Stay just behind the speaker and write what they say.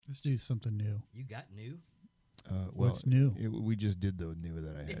Let's do something new. You got new? What's new? We just did the new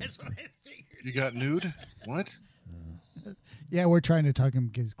that I had. That's what I figured. You got nude? What? Yeah, we're trying to talk him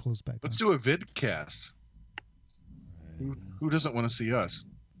get his clothes back. Let's do a vidcast. Who doesn't want to see us?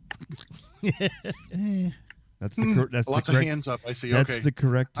 That's the that's lots the correct, of hands up. I see. That's okay. the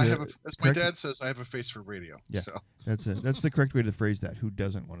correct. As correct, my dad says, I have a face for radio. Yeah, so. that's it. That's the correct way to phrase that. Who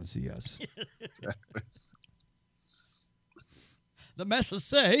doesn't want to see us? Exactly. The messes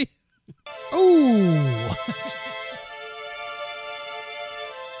say. Oh.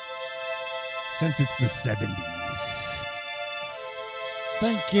 Since it's the 70s.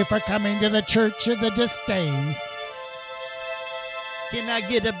 Thank you for coming to the Church of the Disdain. Can I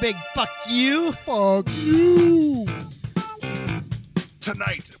get a big fuck you? Fuck you.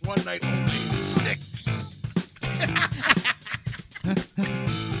 Tonight, one night only, Sticks.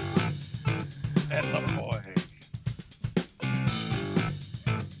 And the boy.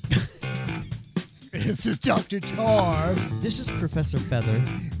 This is Dr. Tar. This is Professor Feather.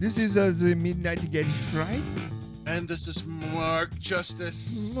 This is the Midnight Get Fright. And this is Mark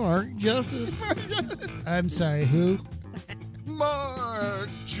Justice. Mark Justice. I'm sorry, who? Mark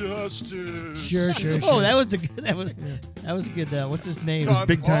Justice. Sure. Oh, that was a good. What's his name? It was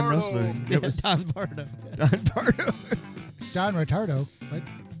Big Time Pardo. Wrestler. That was Don Pardo. Don Pardo. Don Retardo. What?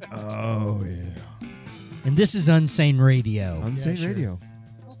 Oh, yeah. And this is Unsane Radio. Unsane sure. Radio.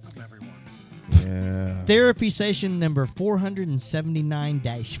 Welcome, everyone. Yeah. Therapy session number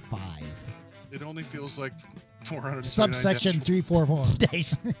 479-5. It only feels like 400. Subsection 344.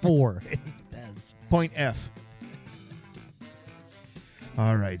 -4. It does. Point F.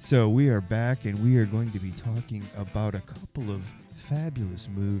 All right, so we are back, and we are going to be talking about a couple of fabulous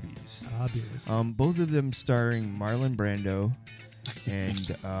movies. Fabulous. Both of them starring Marlon Brando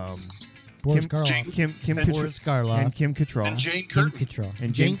and Boris Karloff. Boris Karloff. and Kim Cattrall And Jane Kim Curtin. Cattrall.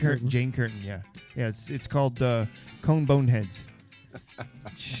 and Jane Curtin. Jane Curtin, yeah, it's called Cone Boneheads.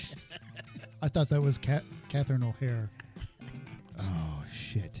 I thought that was Catherine O'Hara. Oh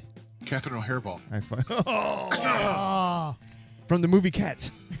shit! Catherine O'Hairball. Ah. From the movie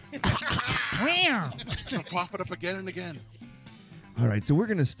Cats. She'll cough it up again and again. All right, so we're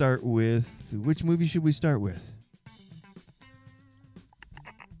going to start with which movie should we start with?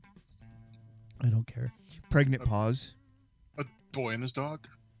 I don't care. Pregnant Pause. A boy and his dog.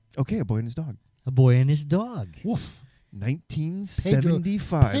 Okay, A Boy and His Dog. A boy and his dog. Woof.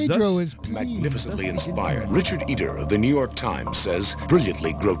 1975. Pedro is pleased. Magnificently inspired. Richard Eder of the New York Times says,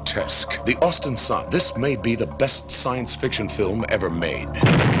 brilliantly grotesque. The Austin Sun. This may be the best science fiction film ever made.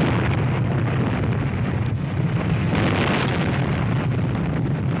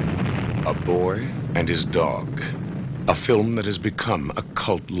 A Boy and His Dog. A film that has become a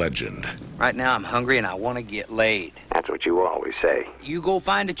cult legend. Right now I'm hungry and I want to get laid. That's what you always say. You go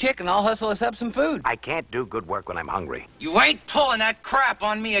find a chick and I'll hustle us up some food. I can't do good work when I'm hungry. You ain't pulling that crap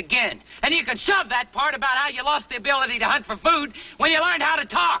on me again. And you can shove that part about how you lost the ability to hunt for food when you learned how to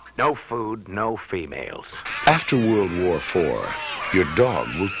talk. No food, no females. After World War IV, your dog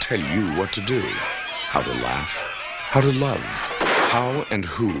will tell you what to do. How to laugh. How to love. How and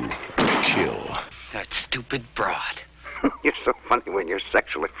who to kill. That stupid broad. You're so funny when you're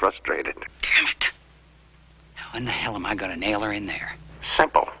sexually frustrated. Damn it. Now, when the hell am I going to nail her in there?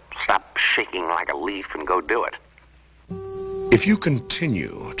 Simple. Stop shaking like a leaf and go do it. If you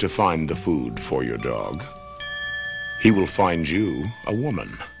continue to find the food for your dog, he will find you a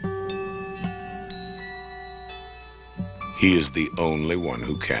woman. He is the only one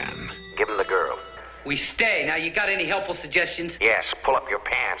who can. Give him the girl. We stay. Now, you got any helpful suggestions? Yes, pull up your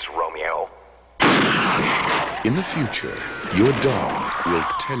pants, Romeo. In the future, your dog will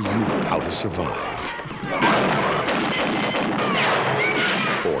tell you how to survive.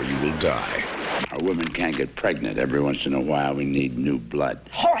 Or you will die. A woman can't get pregnant. Every once in a while, we need new blood.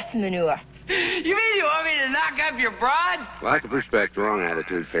 Horse manure. You mean you want me to knock up your broad? Lack of respect, wrong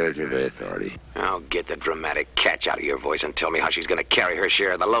attitude, failure to obey authority. Oh, get the dramatic catch out of your voice and tell me how she's going to carry her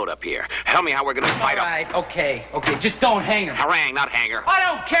share of the load up here. Tell me how we're going to fight All right, okay. Just don't hang her. Harangue, not hang her. I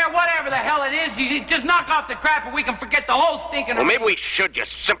don't care whatever the hell it is. You just knock off the crap and we can forget the whole stinking... Well, maybe we should, you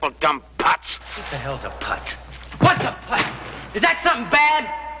simple, dumb putz. What the hell's a putt? What's a putt? Is that something bad?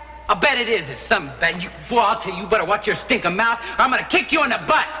 I bet it is. It's something bad. Well, I'll tell you, you better watch your stinking mouth or I'm going to kick you in the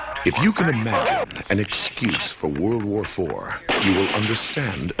butt. If you can imagine an excuse for World War IV, you will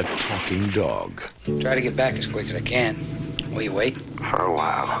understand a talking dog. Try to get back as quick as I can. Will you wait? For a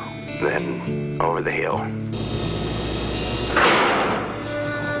while. Then, over the hill.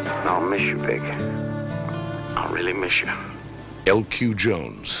 I'll miss you, Pig. I'll really miss you. L.Q.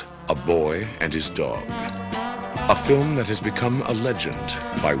 Jones, A Boy and His Dog. A A film that has become a legend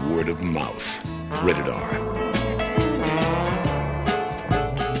by word of mouth. Rated R.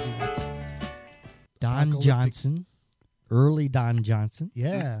 Don Johnson, early Don Johnson.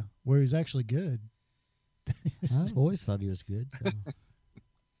 Yeah, where he's actually good. I always thought he was good. So.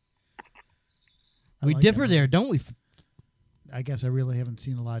 We differ there, don't we? I guess I really haven't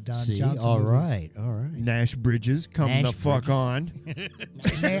seen a lot of Don See, Johnson all movies. right, all right. Nash Bridges, come Nash the fuck Bridges. on.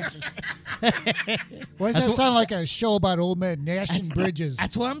 Why does that sound like a show about old men? Nash and Bridges.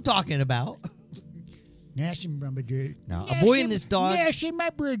 That's what I'm talking about. Nash and Bridges. Now, A Boy and His Dog, Nash and my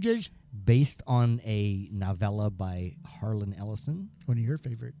Bridges. based on a novella by Harlan Ellison. One of your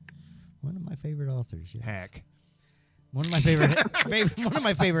favorite. One of my favorite authors. Yes. Hack. One of my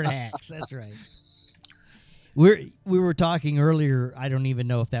favorite hacks. That's right. We were talking earlier. I don't even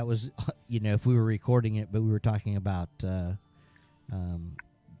know if that was, if we were recording it, but we were talking about the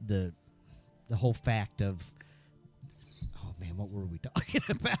whole fact of. Oh man, what were we talking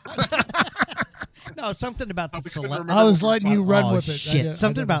about? No, something about the celebrity. I was letting you run with it. Shit,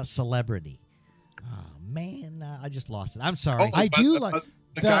 something about celebrity. Oh man, I just lost it. I'm sorry. I do like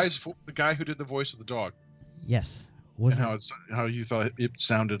the guy who did the voice of the dog. Yes. And how you thought it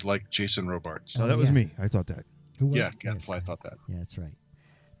sounded like Jason Robards. Oh, that was me. I thought that. Who was Yeah, it? Gadfly thought that. Yeah, that's right.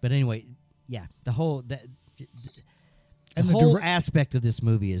 But anyway, yeah, the whole And the whole direct- aspect of this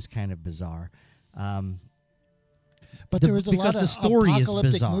movie is kind of bizarre. But there was a lot because of the story is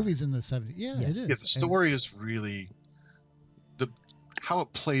apocalyptic bizarre. movies in the 70s. Yeah, Yes. it is. Yeah, the story is really how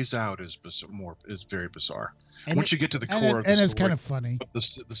it plays out is very bizarre. And Once you get to the core of the and story, it's kind of funny.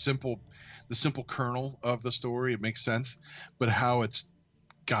 the simple kernel of the story, it makes sense. But how it's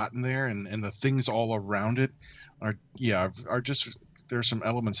gotten there and the things all around it are just, there's some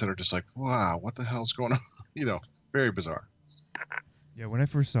elements that are just like, wow, what the hell's going on? Very bizarre. Yeah, when I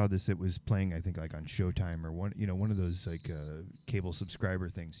first saw this, it was playing, I think, like on Showtime or one of those like cable subscriber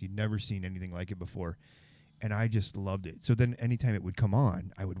things. You'd never seen anything like it before, and I just loved it. So then, anytime it would come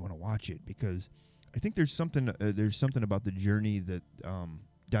on, I would want to watch it because I think there's something about the journey that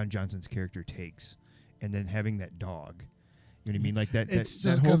Don Johnson's character takes, and then having that dog. You know what I mean? Like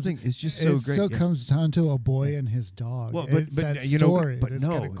that whole thing is just so great. It comes down to a boy and his dog. Well, it's that story. It's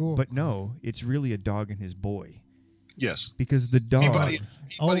kinda cool. But no, it's really a dog and his boy. Yes, because the dog.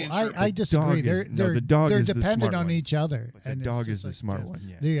 I disagree. The dog they're is the dependent smart on one. each other. The dog is the smart one.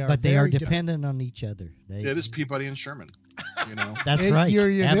 Yeah, but they are dependent on each other. It is Peabody and Sherman. That's right.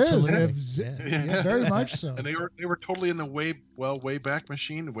 Absolutely. Yeah, very much so. And they were totally in the way back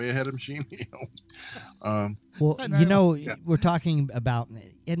machine, way ahead of machine. Well, we're talking about,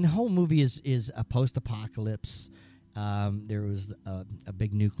 and the whole movie is a post-apocalypse. There was a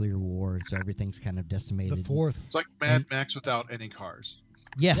big nuclear war, so everything's kind of decimated. The fourth. It's like Mad Max without any cars.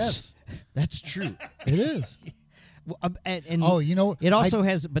 Yes. That's true. It is. Well, it also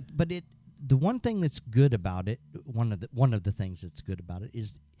has, but the one thing that's good about it, one of the things that's good about it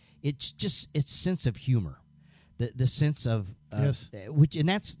is it's sense of humor, the sense of yes,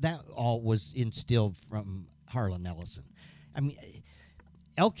 that all was instilled from Harlan Ellison. I mean,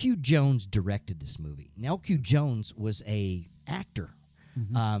 L.Q. Jones directed this movie. And L.Q. Jones was a actor,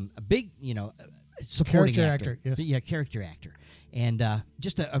 a big supporting character actor. Yes. Yeah, character actor. And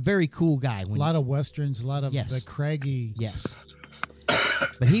just a very cool guy. A lot of westerns, a lot of the craggy. Yes.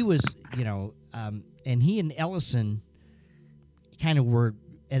 But he was, and he and Ellison kind of were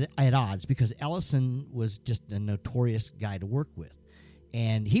at odds because Ellison was just a notorious guy to work with.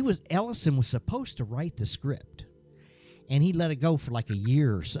 And Ellison was supposed to write the script. And he let it go for like a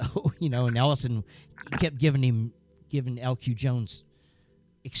year or so, and Ellison kept giving L.Q. Jones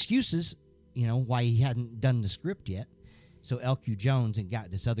excuses, why he hadn't done the script yet. So L.Q. Jones and got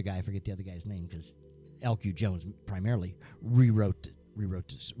this other guy, I forget the other guy's name because L.Q. Jones primarily wrote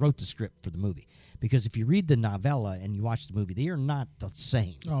the script for the movie. Because if you read the novella and you watch the movie, they are not the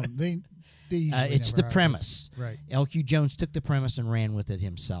same. Oh, they it's the premise. Right. L.Q. Jones took the premise and ran with it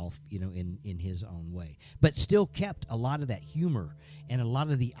himself, in his own way. But still kept a lot of that humor and a lot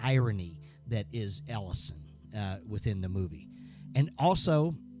of the irony that is Ellison within the movie. And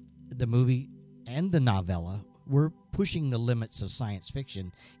also, the movie and the novella were pushing the limits of science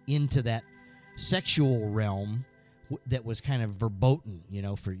fiction into that sexual realm that was kind of verboten,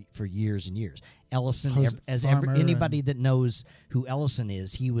 for years and years. Ellison, anybody that knows who Ellison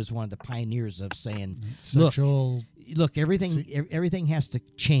is, he was one of the pioneers of saying, look, everything has to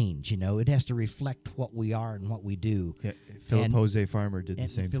change. It has to reflect what we are and what we do. Yeah, Philip Jose Farmer did the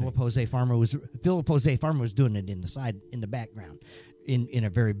same thing. Philip Jose Farmer was doing it in the background, in a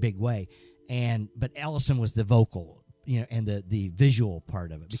very big way. But Ellison was the vocal, and the visual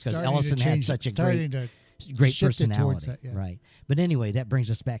part of it because Ellison had such a great great shifted towards personality, that, yeah. right? But anyway, that brings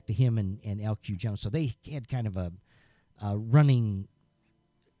us back to him and L.Q. Jones. So they had kind of a running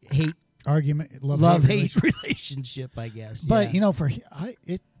hate argument, love hate relationship, I guess. But you know,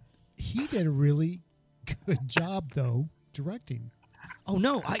 he did a really good job though directing. Oh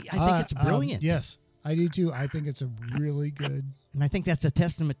no, I think it's brilliant. Yes, I do too. I think it's a really good, and I think that's a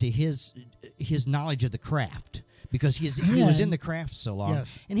testament to his knowledge of the craft. Because he was in the craft so long,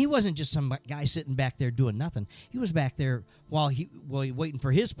 yes. And he wasn't just some guy sitting back there doing nothing. He was back there while he waiting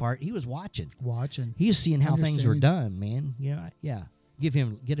for his part. He was watching. He was seeing how things were done, man. Yeah. Get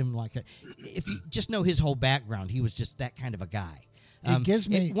him like if you just know his whole background, he was just that kind of a guy. It gives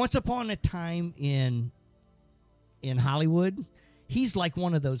me once upon a time in Hollywood, he's like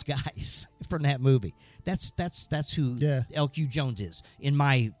one of those guys from that movie. That's who L.Q. Jones is in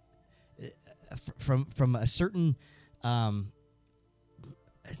my. From a certain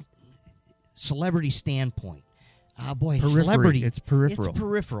celebrity standpoint. Celebrity. It's peripheral. It's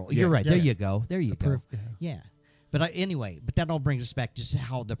peripheral. Yeah. You're right. Yes. There you go. Yeah. Yeah. But anyway, that all brings us back just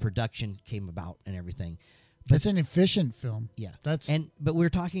how the production came about and everything. But, it's an efficient film. Yeah. But we were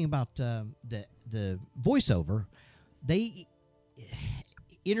talking about the voiceover. They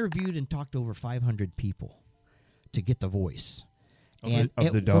interviewed and talked to over 500 people to get the voice. Of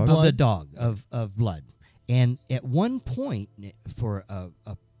the dog? Of the dog, of blood. And at one point, for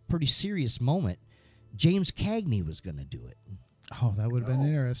a pretty serious moment, James Cagney was going to do it. Oh, that would have been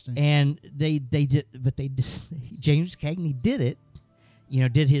interesting. And they did, but James Cagney did it,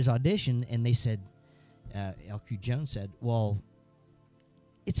 did his audition, and they said, L.Q. Jones said, well,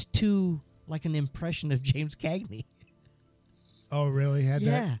 it's too like an impression of James Cagney. Oh, really? Had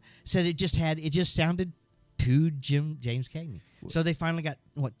that? Said it just sounded to James Cagney. So they finally got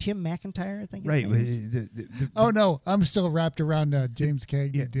Tim McIntyre, I think. Right. Oh no, I'm still wrapped around James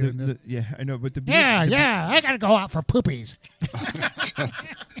Cagney doing this. I know, but I gotta go out for poopies.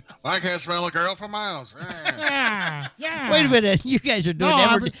 I can't smell a girl for miles. Yeah. Wait a minute, you guys are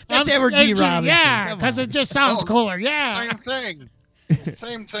doing that's Edward G. Robinson. Yeah, because it just sounds cooler. Yeah.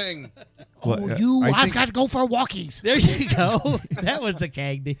 Same thing. I got to go for walkies. There you go. That was the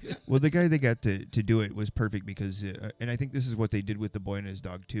Cagney. Well, the guy they got to do it was perfect because, and I think this is what they did with The Boy and His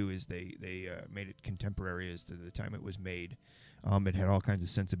Dog too, is they made it contemporary as to the time it was made. It had all kinds of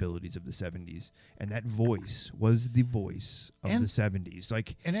sensibilities of the 70s, and that voice was the voice of the 70s.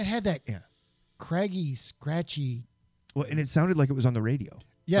 And it had that craggy, scratchy. Well, and it sounded like it was on the radio.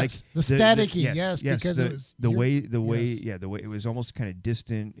 Yes, the staticky. Yes, because it was the way it was almost kind of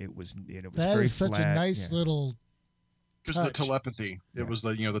distant. It was that very is such flat. a nice little. Because the telepathy, it was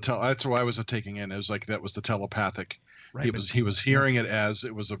that's why I was taking in. It was like that was the telepathic. Right, he was hearing it as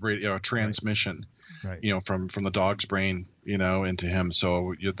it was a transmission, right. From the dog's brain, into him.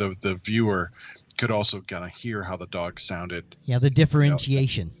 So the viewer could also kind of hear how the dog sounded. Yeah, the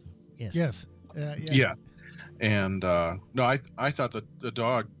differentiation. Yes. Yeah. And no, I thought that the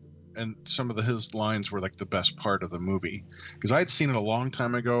dog and some of his lines were like the best part of the movie because I had seen it a long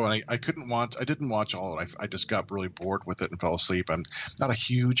time ago and I didn't watch all of it. I just got really bored with it and fell asleep. I'm not a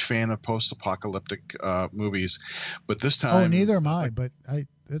huge fan of post-apocalyptic movies, but this time. Oh, neither am I. But I'll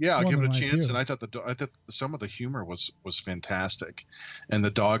give it a chance. And I thought some of the humor was fantastic, and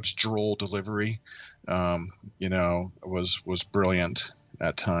the dog's droll delivery, was brilliant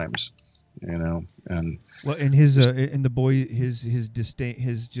at times. And well, and his and the boy, his disdain,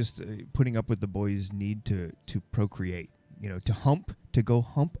 his just putting up with the boy's need to procreate, to go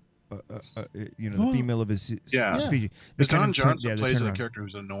hump, the female of his species. Don Johnson plays a character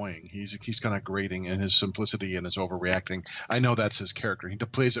who's annoying. He's kind of grating in his simplicity and his overreacting. I know that's his character. He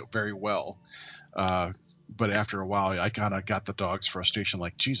plays it very well. But after a while, I kind of got the dog's frustration.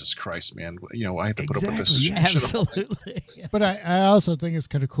 Like, Jesus Christ, man! I have to put up with this. Yeah, absolutely. But I also think it's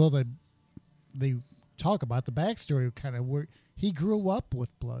kind of cool that they talk about the backstory, kind of where he grew up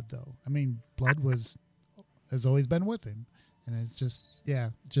with blood. Though I mean, blood has always been with him, and it's just.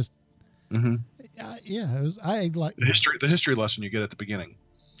 Mm-hmm. It was, I like the history lesson you get at the beginning.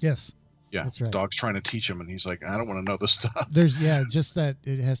 Yes. Yeah, that's right. The dog's trying to teach him, and he's like, "I don't want to know this stuff." There's just that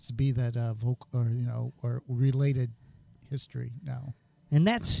it has to be that vocal or related history now, and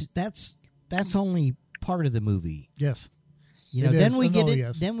that's only part of the movie. Yes, then we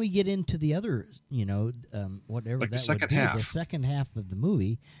get into the other, whatever like that the second would be, half, the second half of the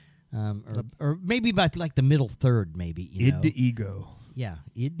movie, or maybe by like the middle third, maybe id to ego. Yeah,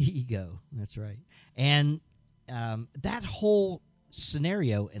 id to ego. That's right, and that whole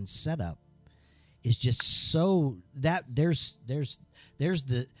scenario and setup is just so that there's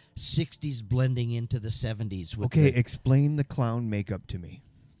the 60s blending into the 70s. Explain the clown makeup to me.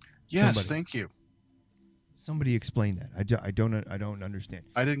 Yes, thank you. Somebody explain that. I don't understand.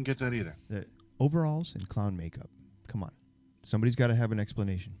 I didn't get that either. The overalls and clown makeup. Come on. Somebody's got to have an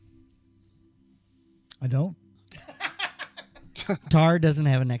explanation. I don't. Tar doesn't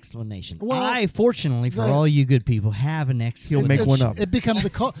have an explanation. Well, I, fortunately for all you good people, have an explanation. He'll make one up. It becomes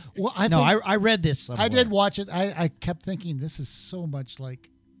a cult. Well, I read this somewhere. I did watch it. I kept thinking this is so much like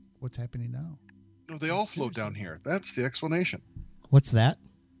what's happening now. No, they all float down here. That's the explanation. What's that?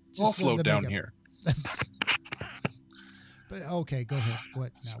 All Just float the down makeup. here. But okay, go ahead.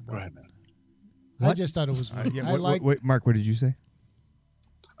 What now? Go ahead, man. I just thought it was. Wait, Mark, what did you say?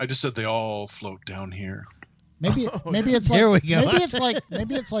 I just said they all float down here. Maybe it's like Here we go.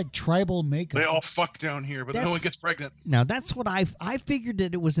 maybe it's like tribal makeup. They all fuck down here, but no one gets pregnant. Now that's what I figured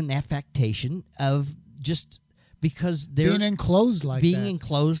that it was an affectation of just because they're being enclosed like being that.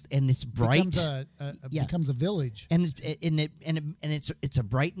 enclosed and it's bright becomes a village, and it's a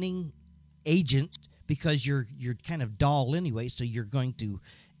brightening agent because you're kind of dull anyway, so you're going to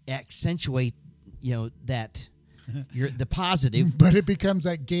accentuate that. You're the positive, but it becomes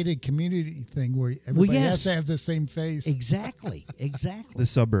that gated community thing where everybody has to have the same face. Exactly. The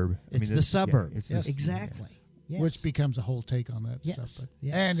suburb. It's the suburb. Yeah, it's exactly. Yeah. Yes. Which becomes a whole take on that stuff.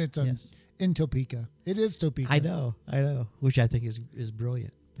 Yes. And it's in Topeka. It is Topeka. I know. Which I think is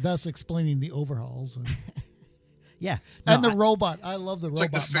brilliant. Thus explaining the overhauls. And, yeah. And the robot. I love the robot.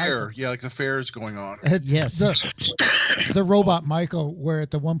 Like the fair. Michael. Yeah, like the fair is going on. Yes. The robot Michael, where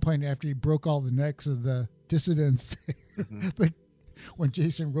at the one point after he broke all the necks of the dissidents, when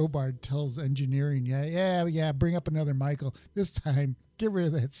Jason Robard tells engineering, yeah, bring up another Michael. This time, get rid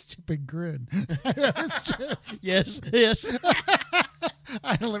of that stupid grin. Yes.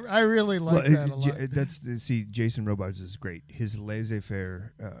 I really like that a lot. Jason Robards is great. His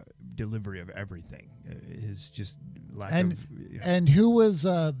laissez-faire delivery of everything is just lack of. And who was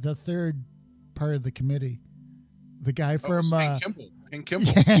the third part of the committee? The guy from Hank Kimball.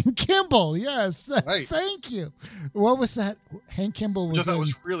 Hank Kimball, yes. Right. Thank you. What was that? Hank Kimball was. That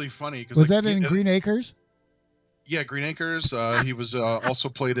was really funny. Was that in Green Acres? Yeah, Green Acres. He was also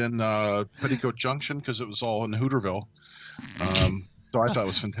played in Petticoat Junction because it was all in Hooterville. So I thought it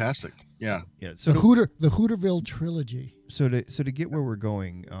was fantastic. Yeah. So the Hooterville trilogy. So to get where we're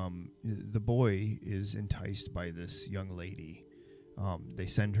going, the boy is enticed by this young lady. They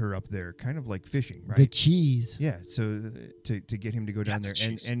send her up there, kind of like fishing, right? The cheese. Yeah. So to get him to go down there,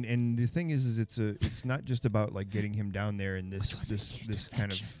 and the thing is it's not just about like getting him down there and this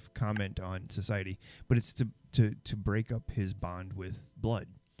kind of comment on society, but it's to break up his bond with blood,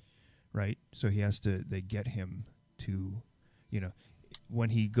 right? So they get him to, when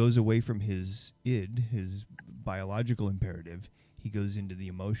he goes away from his his biological imperative, he goes into the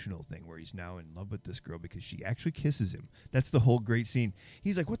emotional thing where he's now in love with this girl because she actually kisses him. That's the whole great scene.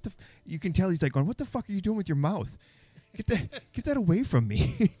 He's like, "What the?" You can tell he's like going, "What the fuck are you doing with your mouth? Get that away from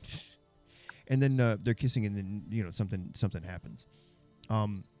me!" And then they're kissing, and then something happens.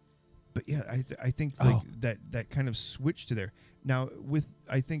 But yeah, I think that kind of switch to there. Now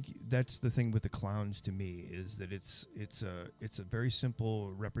I think that's the thing with the clowns to me is that it's a very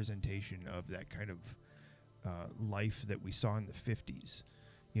simple representation of that kind of life that we saw in the 50s.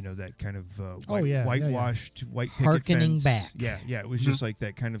 That kind of whitewashed white picket harkening fence. back. Yeah, it was just like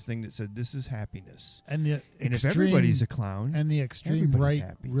that kind of thing that said this is happiness. And if everybody's a clown, and the extreme right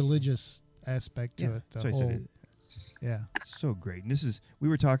happy. religious aspect to it. The whole, so great. And we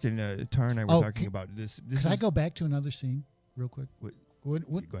were talking. Tara and I were talking about this. Can I go back to another scene real quick? Go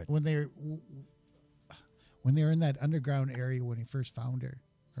ahead. When they're in that underground area when he first found her,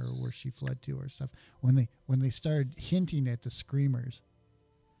 or where she fled to, or stuff. When they started hinting at the screamers,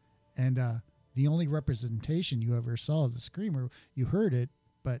 and the only representation you ever saw of the screamer, you heard it,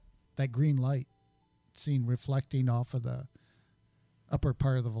 but that green light seen reflecting off of the upper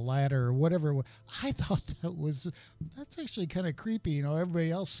part of the ladder or whatever. I thought that's actually kind of creepy.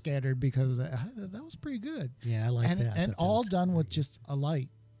 Everybody else scattered because of that. That was pretty good. Yeah, I like that. And all done with just a light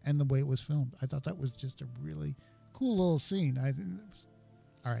and the way it was filmed. I thought that was just a really cool little scene.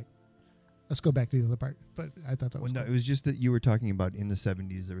 All right, let's go back to the other part. But I thought that was cool. No, it was just that you were talking about in the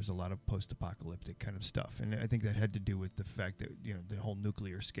 70s there was a lot of post-apocalyptic kind of stuff, and I think that had to do with the fact that the whole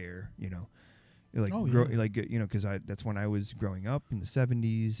nuclear scare, because that's when I was growing up in the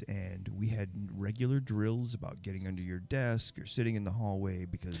 70s, and we had regular drills about getting under your desk or sitting in the hallway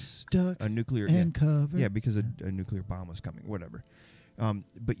because duck a nuclear and cover. Yeah, because a nuclear bomb was coming, whatever.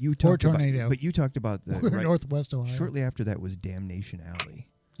 But you talked tornado. But you talked about the We're Northwest Ohio. Shortly after that was Damnation Alley.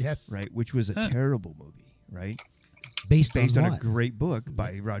 Yes. Right, which was a terrible movie, right? based on on a what? great book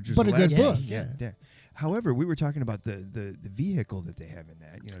by Roger But a good Zelazny. book. Yeah. However, we were talking about the vehicle that they have in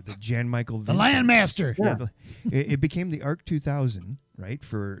that. The Jan Michael. The Landmaster. Yeah. It became the ARC 2000, right?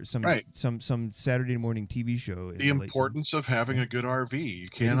 For some Saturday morning TV show. The importance of having a good RV. You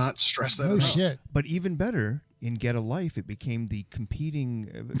cannot stress that No enough. shit. But even better, in Get a Life, it became the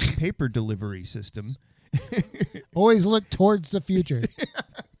competing paper delivery system. Always look towards the future.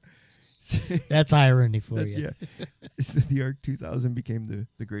 That's irony for you. Yeah. So the ARC 2000 became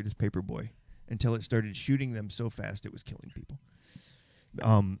the greatest paper boy until it started shooting them so fast it was killing people.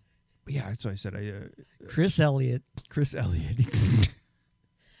 But yeah, that's why I said Chris Elliott.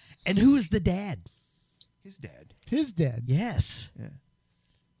 And who's the dad? His dad. His dad. Yes. Yeah.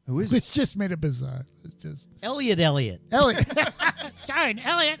 Who is Which just made it bizarre. It's just Elliott. starring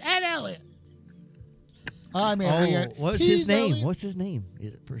Elliot and Elliot. I mean, what's his name? What's his name?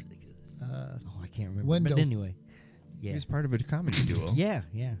 Is it first? I can't remember. Wendell. But anyway, He was part of a comedy duo. yeah,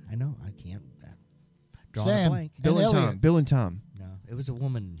 I know. I can't draw a Sam. blank. Bill and Elliot. Tom. Bill and Tom. No, it was a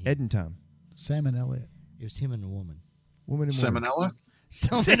woman. Ed and Tom. Sam and Elliot. It was him and a woman. Woman and woman. Salmonella?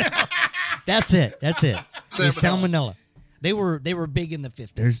 Salmonella. That's it. It was Salmonella. They were big in the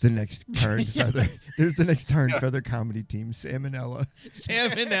 50s. There's the next tar and feather. There's the next tar and feather comedy team. Sam and Ella.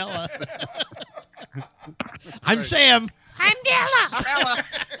 Salmonella. I'm Sam. I'm Della. Ella.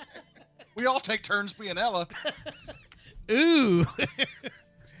 We all take turns being Ella. Ooh.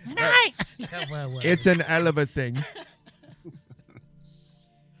 It's an hell of a thing.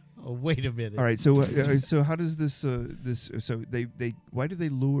 Oh, wait a minute. All right, so how does this so they why do they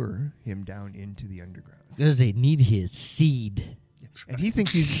lure him down into the underground? Because they need his seed. And he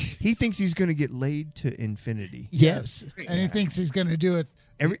thinks he's going to get laid to infinity. Yes. And he thinks he's going to do it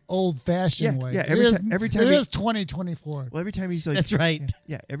every old-fashioned way. Yeah, every time it he- is 2024. Well, every time he's like, That's right.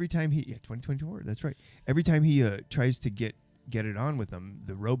 Yeah, every time he 2024. That's right. Every time he tries to get it on with him,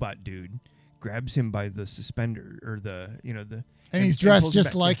 the robot dude grabs him by the suspender or the. And he's dressed pulls him just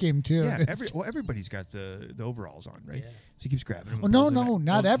back. like him too. Yeah, everybody's got the overalls on, right? Yeah. So he keeps grabbing him. Oh, and no, pulls him no, back.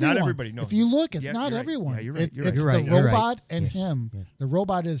 not Well, everyone. Not everybody. No. If you look, it's Yeah, not you're right. everyone. Yeah, you're right. You're right. It's You're right. the You're right. robot and Yes. him. Yes. The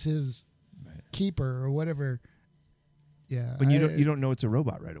robot is his keeper or whatever. Yeah. But you don't know it's a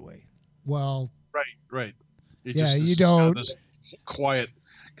robot right away. Well, Right. It Yeah, you it's got don't- this quiet.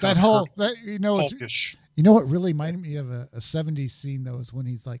 that kind of whole hurt- hulkish. you know what really reminded me of a 70s scene though is when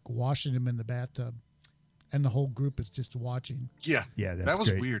he's like washing him in the bathtub, and the whole group is just watching. Yeah, Yeah, that's that was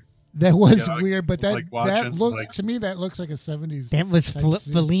great. weird. That was Yeah, weird, but that like watching, looks like- to me that looks like a 70s. That was type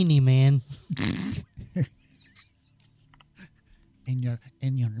scene. Fellini, man.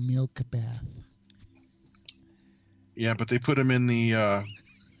 in your milk bath. Yeah, but they put him in the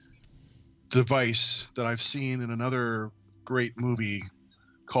device that I've seen in another great movie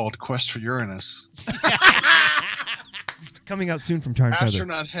called Quest for Uranus. Coming out soon from Tar and Feather.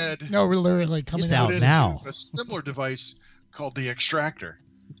 Astronaut head. No, we're literally coming It's out. out put into now. A similar device called the Extractor.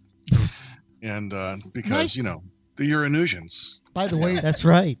 And because, Nice. the Uranusians. By the way, That's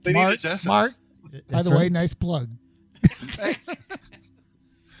right. They Mark- need its essence. Mark, by That's the way, right. nice plug. Thanks.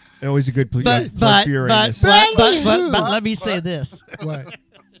 Always a good plug But for Uranus. let me say this. What?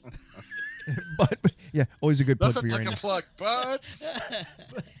 but yeah, always a good plug for Nothing like a Uranus. plug,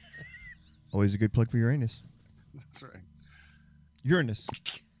 but Always a good plug for Uranus. that's right. Uranus.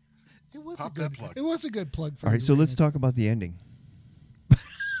 It was Pop a that good plug. It was a good plug for All right, so let's Uranus. talk about the ending.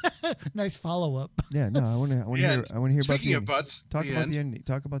 Nice follow up. Yeah, no, I want to Yeah, hear about the Speaking of ending. butts, Talk the about end. the ending.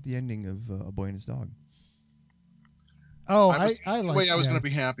 Talk about the ending of A Boy and His Dog. Oh, I was, I the like. way I was yeah. going to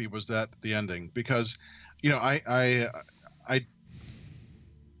be happy was that the ending because,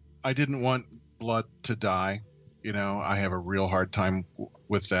 I didn't want blood to die. I have a real hard time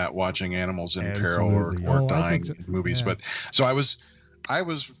with that watching animals in peril Absolutely, or yeah. Oh, I dying think so. in movies. Yeah. But so I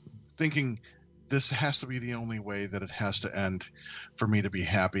was thinking this has to be the only way that it has to end for me to be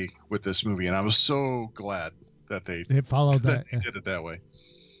happy with this movie, and I was so glad that they It followed that that. they yeah. did it that way.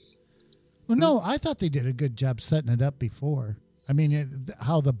 Well, no, I thought they did a good job setting it up before. I mean,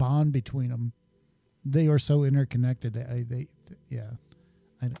 how the bond between them, they were so interconnected.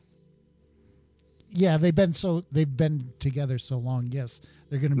 They've been together so long. Yes,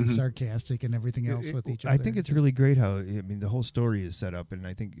 they're going to be sarcastic and everything else with each other. I think it's really great how the whole story is set up, and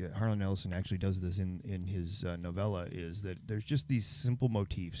I think Harlan Ellison actually does this in his novella. Is that there's just these simple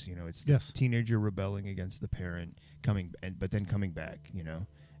motifs. It's the Yes. teenager rebelling against the parent, but then coming back.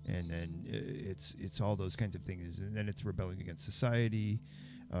 And then it's all those kinds of things, and then it's rebelling against society.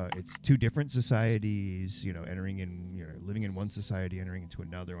 It's two different societies, entering in, living in one society, entering into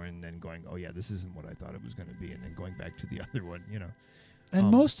another one, and then going, oh yeah, this isn't what I thought it was going to be, and then going back to the other one, And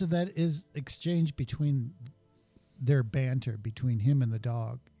most of that is exchange between their banter between him and the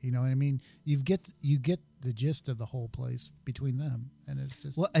dog. You know what I mean? You get the gist of the whole place between them, and it's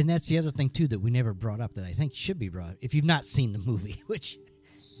just Well, and that's the other thing too that we never brought up that I think should be brought up if you've not seen the movie. Which,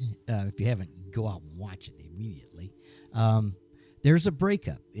 if you haven't, go out and watch it immediately. There's a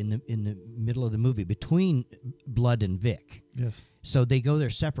breakup in the middle of the movie between Blood and Vic. yes. So they go their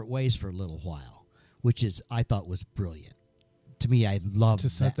separate ways for a little while, which I thought was brilliant. To me, I love To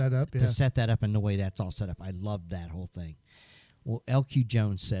set that up, yeah. To set that up in the way that's all set up. I love that whole thing. Well, L.Q.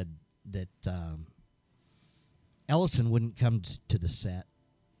 Jones said that Ellison wouldn't come to the set.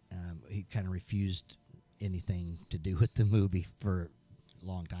 He kind of refused anything to do with the movie for a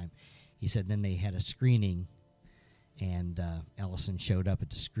long time. He said then they had a screening, and Ellison showed up at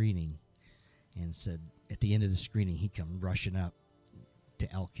the screening and said at the end of the screening he come rushing up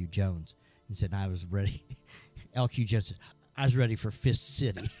to L.Q. Jones and said, I was ready. L.Q. Jones said, I was ready for Fist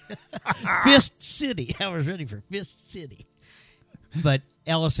City. Fist City. I was ready for Fist City. But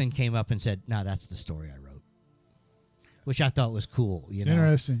Ellison came up and said, no, that's the story I wrote, which I thought was cool. You know?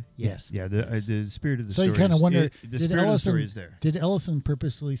 Interesting. Yes. Yeah, the spirit of the So story. you kind of wonder, the spirit of the story is there. Did Ellison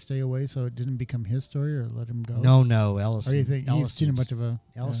purposely stay away so it didn't become his story, or let him go? No, Ellison. Or do you think he's too much of a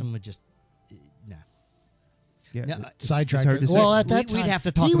Ellison would just Yeah, No, sidetrack? hard to say. Well, at that time we'd have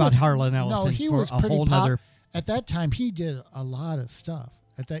to talk he about was- Harlan Ellison No, he for was a pretty whole nother. At that time, he did a lot of stuff.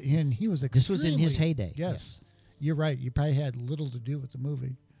 At that, and he was This was in his extremely- heyday, Yes, you're right. You probably had little to do with the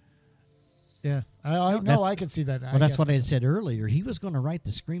movie. Yeah, I can see that. Well, that's what I had said earlier. He was going to write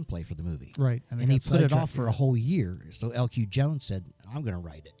the screenplay for the movie, Right, And, and it he got put it sidetracked, off for yeah. a whole year. So L.Q. Jones said, "I'm going to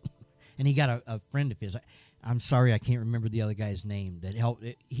write it," and he got a friend of his. I'm sorry, I can't remember the other guy's name that helped.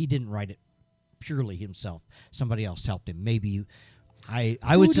 He didn't write it purely himself. Somebody else helped him. Maybe. I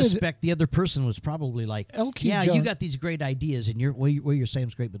would Who did- suspect the other person was probably like, L.Q. "Yeah, you Jones- got these great ideas, and what you're saying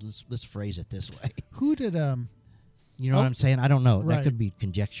is great, but let's phrase it this way." Who did You know what I'm saying? I don't know. Right. That could be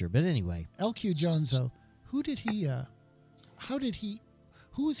conjecture, but anyway. L.Q. Jones? Though, who did he?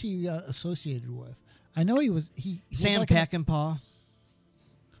 Who was he associated with? I know he was Sam like Peckinpah.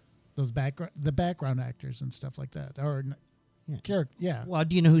 those background actors and stuff like that, or character. Yeah. Well,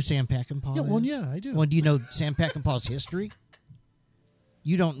 do you know who Sam Peckinpah Yeah. is? Well, yeah, I do. Well, do you know Sam Peckinpah's history?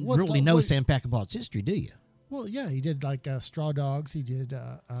 You don't What really the- know what- Sam Peckinpah's history, do you? Well, yeah, he did like Straw Dogs. He did.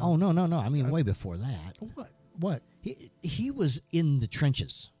 Oh, no. I mean, way before that. What? He was in the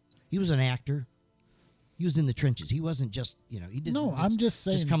trenches. He was an actor. He was in the trenches. He wasn't just, he didn't. No, I'm just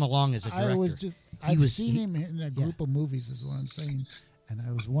saying. Just come along as a director. I've seen him in a group of movies, is what I'm saying. And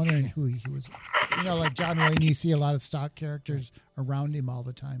I was wondering who he was. Like John Wayne, you see a lot of stock characters around him all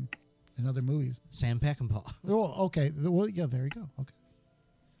the time in other movies. Sam Peckinpah. Oh, okay. Well, yeah, there you go. Okay.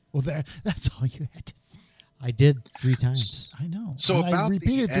 Well, that's all you had to say. I did 3 times. I know. So and I about the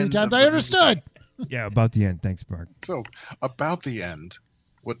repeated 3 end times. of I the understood. Yeah, about the end. Thanks, Mark. So about the end,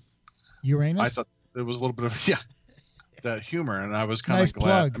 what Uranus? I thought it was a little bit of that humor, and I was kind Nice of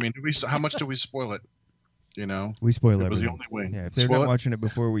glad. plug. I mean, how much do we spoil it? We spoil It was the everything. only way. Yeah, if they're Spoil not it? watching it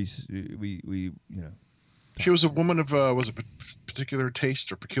before we She was a woman of was a particular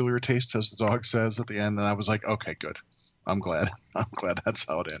taste or peculiar taste, as the dog says at the end, and I was like, okay, good. I'm glad. I'm glad that's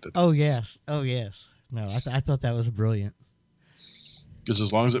how it ended. Oh, yes. No, I thought that was brilliant. Because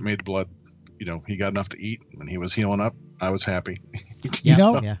as long as it made blood, he got enough to eat, and he was healing up. I was happy.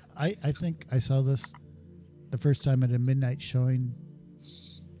 Yeah. I think I saw this the first time at a midnight showing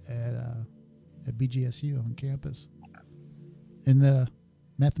at BGSU on campus in the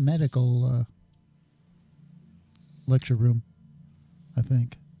mathematical lecture room. I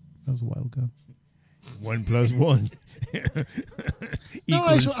think that was a while ago. 1 + 1. No,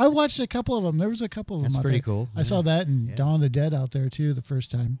 I watched a couple of them. There was a couple of them. That's out pretty there. cool. I saw that in Dawn of the Dead out there too the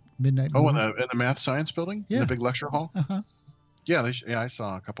first time. Midnight. Oh, in movie. the math science building, in Yeah. the big lecture hall. Uh-huh. Yeah, I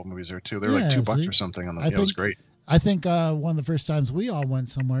saw a couple movies there too. They were Yeah, like $2 see? or something on them. I It was think- great. I think one of the first times we all went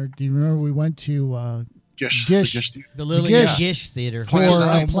somewhere. Do you remember we went to Gish. Gish. The Gish. The Lily Gish. and Gish Theater, for which is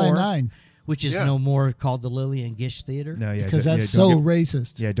no Plan more, 9 which is Yeah. no more called the Lily and Gish Theater. No, yeah, because don't- that's yeah, don't so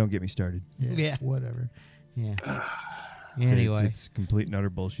racist. Yeah, don't get me started. Yeah. Whatever. Yeah. Anyway, It's complete and utter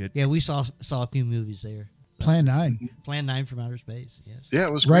bullshit. yeah, we saw a few movies there. Plan 9. Plan 9 from Outer Space. Yes. Yeah,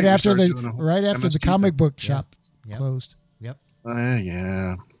 it was Right great. We after started the doing a right after the MSP comic thing. book shop Yep. closed. Yep.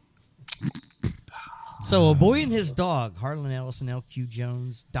 Yeah. So A Boy and His Dog, Harlan Ellison, L.Q.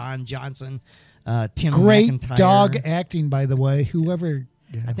 Jones, Don Johnson, Tim Great McIntyre. dog acting, by the way. Whoever.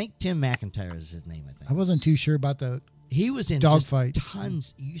 Yeah. I think Tim McIntyre is his name, I think. I wasn't too sure about the. He was in Dog just fight.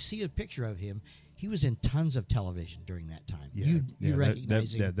 tons. You see a picture of him. He was in tons of television during that time. Yeah, You yeah,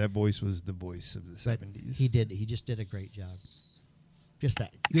 recognize him. that voice was the voice of the But 70s. he just did a great job. Just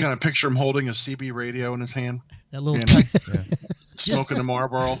that. You kind of picture him holding a CB radio in his hand, That little. smoking the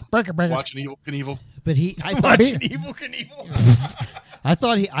Marlboro, Breaker. watching Evil Knievel. But I thought Evil Knievel. I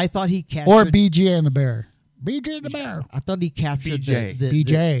thought he captured. Or BJ and the Bear. BJ and the Bear. I thought he captured BJ. the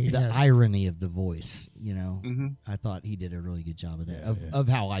BJ, the yes. irony of the voice. You know, Mm-hmm. I thought he did a really good job of that. Of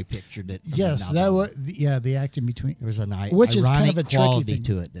how I pictured it. from Yes, the that novel. was the acting between. There was an Which is ironic kind of a tricky quality thing.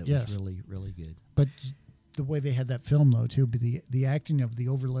 to it that Yes. was really, really good. But the way they had that film though too, but the acting of the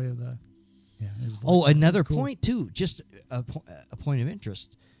overlay of the. Yeah. his voice, Oh, it was another cool. point too. Just a point of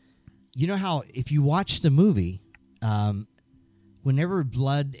interest. You know how if you watch the movie, whenever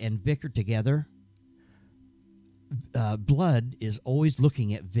Blood and Vic are together, Blood is always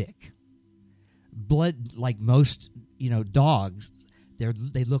looking at Vic. Blood, like most dogs,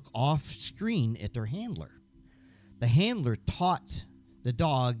 they look off screen at their handler. The handler taught the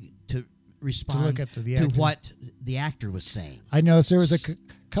dog to respond look up to the to actor. what the actor was saying. I noticed there was a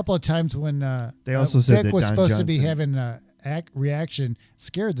couple of times when They also said Vic that was Don supposed to be Johnson- having reaction,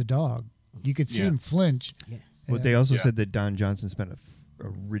 scared the dog. You could see Yeah. him flinch. Yeah. But they also Yeah. said that Don Johnson spent a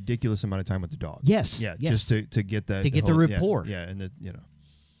ridiculous amount of time with the dog. Yes, Yeah. yes. Just to get that. To get the whole- rapport. Yeah. And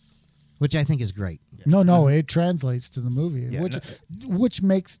Which I think is great. No, it translates to the movie, Yeah, which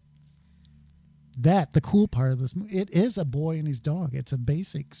makes that the cool part of this movie. It is a boy and his dog. It's a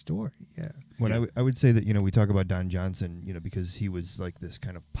basic story. Yeah. What I would say that we talk about Don Johnson, because he was like this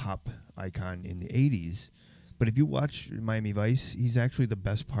kind of pop icon in the '80s. But if you watch Miami Vice, he's actually the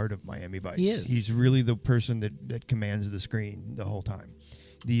best part of Miami Vice. He is. He's really the person that commands the screen the whole time.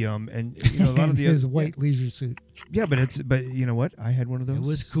 A lot of the his other, white leisure suit. Yeah, but you know what? I had one of those. It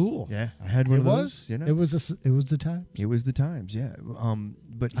was cool. Yeah, I had one It of was. those. It was. It was the time. It was the times, yeah.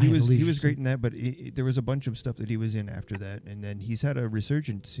 But I he had a was leisure great in that. But there was a bunch of stuff that he was in after that, and then he's had a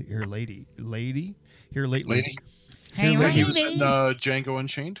resurgence here lately. Lady. Here lately, He was in Django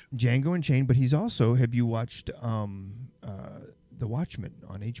Unchained. Django Unchained. But he's also. Have you watched The Watchmen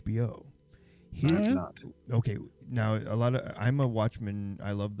on HBO? Not. Okay. Now I'm a Watchmen.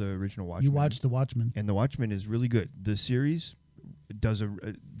 I love the original Watchmen. You watched The Watchmen. And The Watchmen is really good. The series does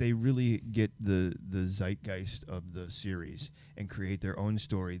they really get the zeitgeist of the series and create their own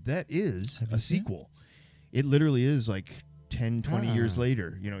story that is a sequel. It literally is like 10, 20 years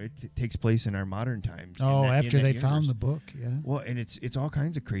later. It takes place in our modern times. Oh, after they universe. found the book, yeah. Well, and it's all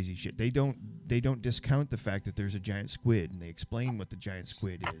kinds of crazy shit. They don't discount the fact that there's a giant squid, and they explain what the giant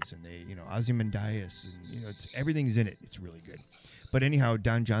squid is, and they Ozymandias, and everything's in it. It's really good. But anyhow,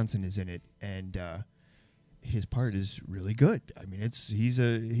 Don Johnson is in it, and his part is really good. I mean, he's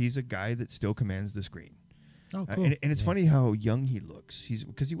a guy that still commands the screen. Oh, cool. And it's funny how young he looks.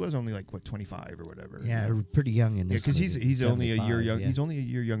 Because he was only like 25 or whatever. Yeah, pretty young in this. Because he's only a year young. Yeah. He's only a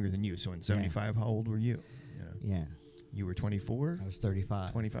year younger than you. So in '75, how old were you? Yeah. You were 24. I was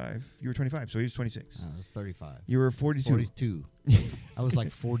 35. 25. You were 25. So he was 26. I was 35. You were 42. 42. I was like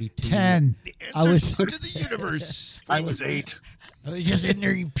 42. 10. I was to the universe. I was 8. I was just in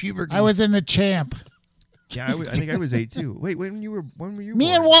there in puberty. I was in the Champ. Yeah, I think I was 8 too. Wait, when were you? Me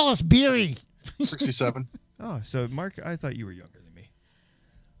born? and Wallace Beery. 67. Oh, so Mark, I thought you were younger than me.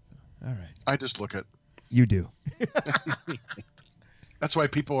 All right. I just look at. You do. That's why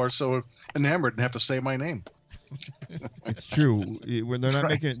people are so enamored and have to say my name. It's true. When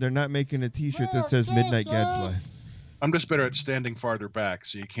they're not making a T-shirt that says Midnight Gadfly. I'm just better at standing farther back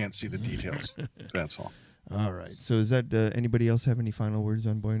so you can't see the details. That's all. All right. So is that anybody else have any final words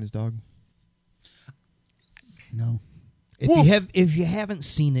on Boy and His Dog? No. If you haven't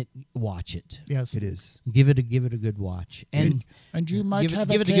seen it, watch it. Yes. It is. Give it a good watch. And you might give it- have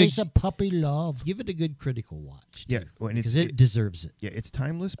give a it a case good- of puppy love. give it a good critical watch. Yeah, and because it deserves it. Yeah, it's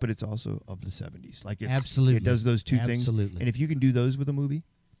timeless, but it's also of the '70s. Like Absolutely. it does those two things. Absolutely. And if you can do those with a movie,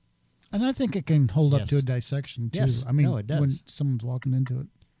 And I think it can hold up Yes. to a dissection, too. Yes. I mean, No, it does. when someone's walking into it,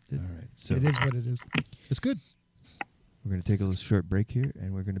 all right. So it is what it is. It's good. we're going to take a little short break here,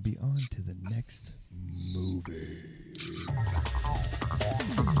 and we're going to be on to the next movie.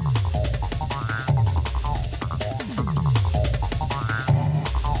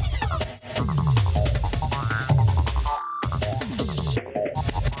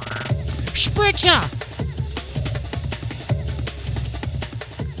 Spritzer!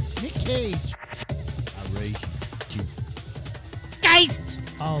 Nick Cage. I raise you. Geist!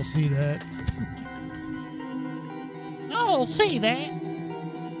 I'll see that. I'll see that.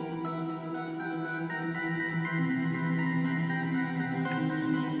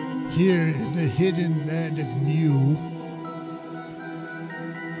 Here in the hidden land of Mew.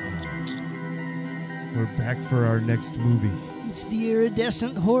 We're back for our next movie. It's the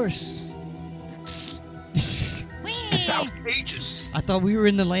iridescent horse. Outrageous. I thought thought we were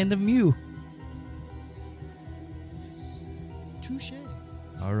in the land of Mew. Touche.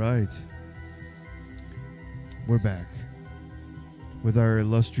 All right. We're back with our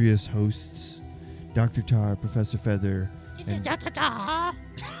illustrious hosts, Dr. Tar, Professor Feather,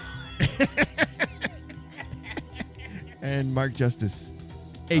 and Mark Justice,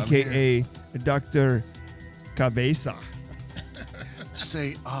 a.k.a. Dr. Cabeza.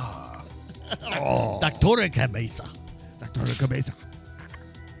 Say ah. Doctora Cabeza. Dr. Cabeza.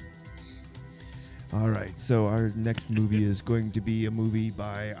 All right, so our next movie is going to be a movie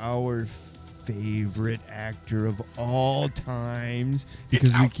by our favorite actor of all times. It's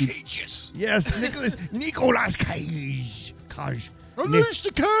outrageous. Yes, Nicolas Cage. Unleash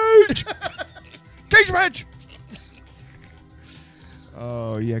the cage! Cage match!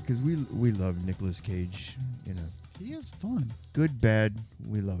 Oh, yeah, because we love Nicolas Cage, you know. He is fun. Good, bad,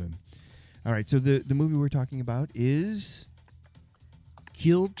 we love him. All right, so the movie we're talking about is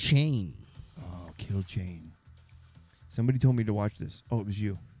Kill Chain. Oh, Kill Chain. Somebody told me to watch this. Oh, it was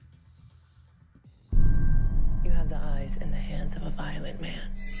you. You have the eyes and the hands of a violent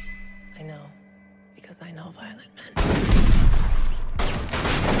man. I know, because I know violent men.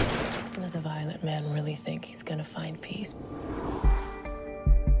 And does a violent man really think he's gonna find peace?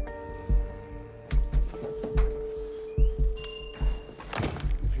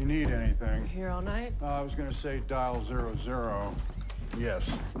 If you need anything, Here all night? I was gonna say dial 00.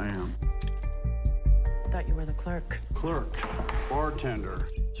 Yes, I am. Thought you were the clerk. Clerk, bartender,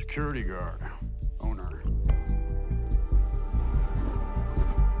 security guard, owner.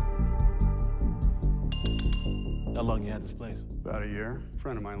 How long you had this place? About a year. A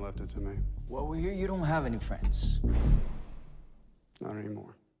friend of mine left it to me. Well, we hear you don't have any friends. Not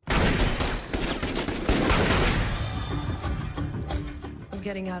anymore. I'm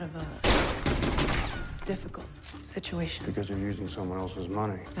getting out of a difficult situation. Because you're using someone else's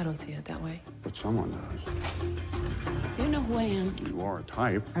money. I don't see it that way. But someone does. Do you know who I am? You are a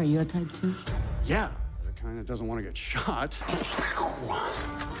type. Are you a type too? Yeah. The kind that doesn't want to get shot.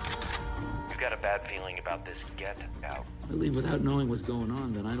 You got a bad feeling about this. Get out. I leave without knowing what's going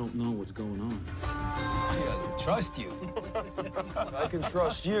on, then I don't know what's going on. He doesn't trust you. I can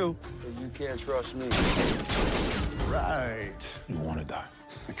trust you, but you can't trust me. Right. You want to die.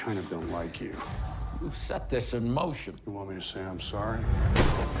 I kind of don't like you. You set this in motion. You want me to say I'm sorry?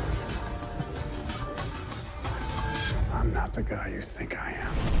 I'm not the guy you think I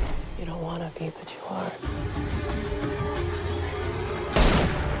am. You don't want to be, but you are.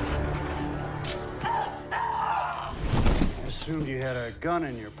 I assumed you had a gun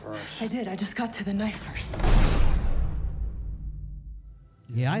in your purse. I did. I just got to the knife first.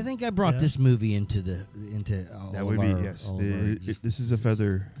 Yeah, I think I brought this movie into all That of would be, our, yes. all of our This is a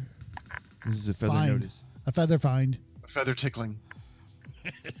feather. This is a feather Find. notice. A feather find. Feather tickling.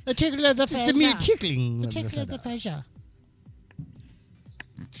 A tickle of the Just a mere feather. tickling A of the tickle of the feather. feather.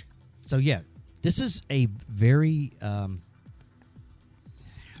 So yeah, this is a very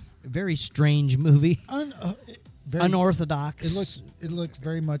very strange movie. Very- Unorthodox. It looks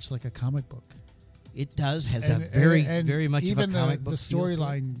very much like a comic book. It does has a very much even of a comic book the feel to it.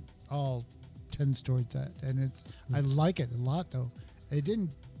 storyline all tends towards that, and it's I like it a lot though. It didn't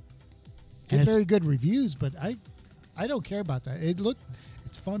And get it's- very good reviews, but I don't care about that. It's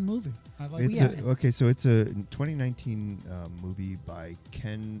a fun movie. I like It's it. okay, so it's a 2019 movie by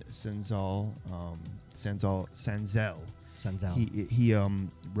Ken Sanzel. Sanzel. He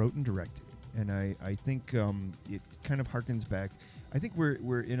wrote and directed it, and I think it kind of harkens back. I think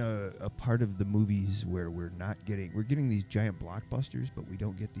we're in a part of the movies where we're getting these giant blockbusters, but we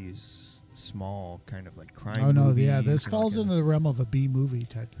don't get these small kind of like crime. Oh no, movies yeah, this and falls like into the realm of a B movie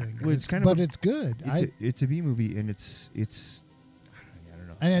type thing. Well, it's kind but of it's good. It's a B movie, and it's I don't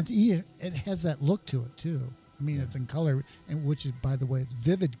know. And it has that look to it too. I mean, it's in color, and which is, by the way, it's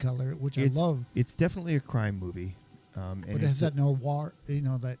vivid color, which I love. It's definitely a crime movie, and But it has that noir,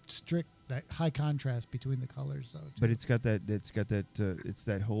 that that high contrast between the colors, though. Too. But it's got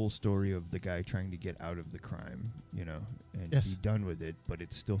that whole story of the guy trying to get out of the crime, and be done with it, but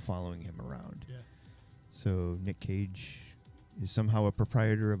it's still following him around. Yeah. So Nick Cage is somehow a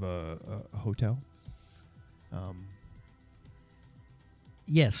proprietor of a hotel.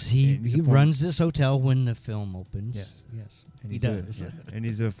 Yes, he runs this hotel when the film opens. Yes, and he does. And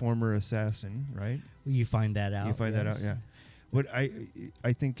he's a former assassin, right? Well, you find that out. You find that out, yeah. What I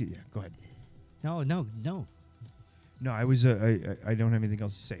think, yeah. Go ahead. No. No, I was. I don't have anything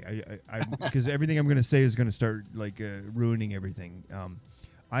else to say. I because everything I'm going to say is going to start ruining everything.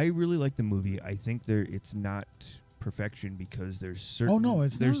 I really like the movie. I think it's not perfection because there's certain. Oh no,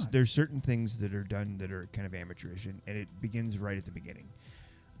 it's not. There's certain things that are done that are kind of amateurish, and it begins right at the beginning.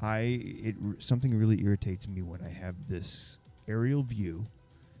 Something really irritates me when I have this aerial view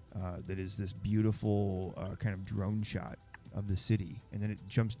that is this beautiful kind of drone shot of the city, and then it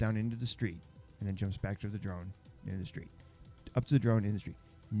jumps down into the street, and then jumps back to the drone into the street, up to the drone in the street.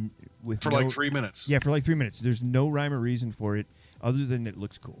 Like 3 minutes. Yeah, for like 3 minutes. There's no rhyme or reason for it other than it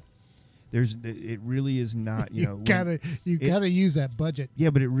looks cool. It really is not, you gotta use that budget. Yeah,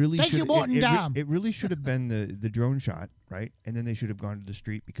 but it really Thank you, Morton Dom. It really should have been the drone shot, right? And then they should have gone to the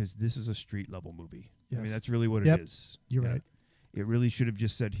street because this is a street level movie. Yes. I mean, that's really what Yep. it is. You're right. It really should have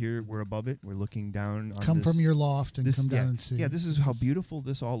just said, here, we're above it. We're looking down. On Come from your loft and come down and see. Yeah, this is how beautiful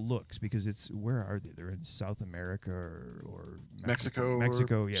this all looks because where are they? They're in South America or Mexico,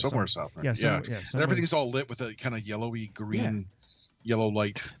 yeah, somewhere South America. Yeah, and everything's all lit with a kind of yellowy green, yellow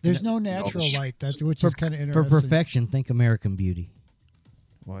light. There's no natural light, which is kind of interesting. For perfection, think American Beauty.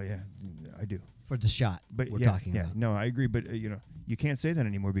 Well, yeah, I do. For the shot we're talking about. No, I agree, but you can't say that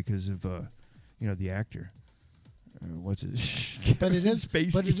anymore because of the actor. What's it? But it is.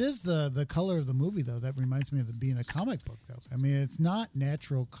 Spacey. But it is the color of the movie though. That reminds me of it being a comic book though. I mean, it's not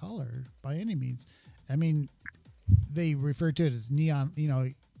natural color by any means. I mean, they refer to it as neon.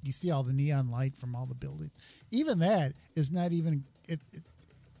 You see all the neon light from all the buildings. Even that is not even.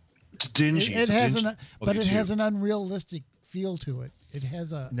 It's dingy. It has an unrealistic feel to it. It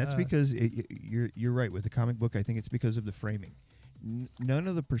has a. And that's because you're right with the comic book. I think it's because of the framing. None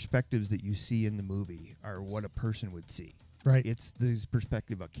of the perspectives that you see in the movie are what a person would see. Right. It's the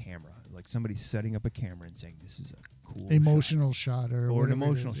perspective of a camera, like somebody setting up a camera and saying, "This is a cool emotional shot or an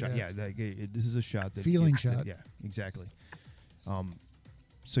emotional shot." Yeah, this is a shot that feeling shot. Yeah, exactly.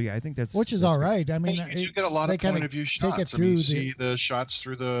 So yeah, I think that's all right. I mean, you get a lot of point of view shots. You see the shots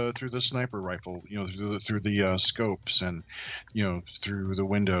through the sniper rifle, through the scopes, and through the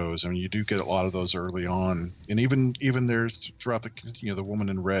windows. I mean, you do get a lot of those early on, and even there's throughout the woman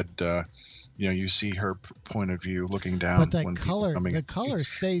in red. You see her point of view looking down. But the color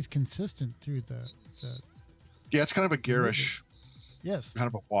stays consistent through the. Yeah, it's kind of a garish. Yes. Kind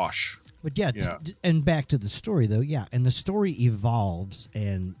of a wash. But and back to the story though, and the story evolves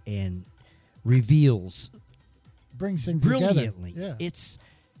and reveals, brings things brilliantly. Together. Yeah. It's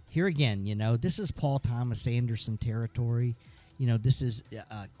here again. This is Paul Thomas Anderson territory. This is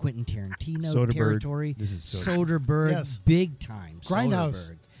Quentin Tarantino territory. This is Soderbergh, yes. Big time.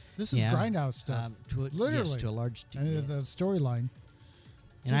 Grindhouse. Soderbergh. This is Grindhouse stuff. Literally, yes, to a large degree. The storyline.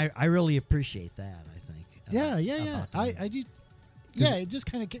 And I really appreciate that. I think. Yeah. I do. Yeah, it just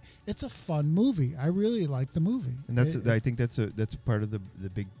kind of it's a fun movie. I really like the movie, and I think that's part of the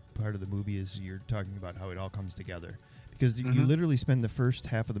big part of the movie is you're talking about how it all comes together because you literally spend the first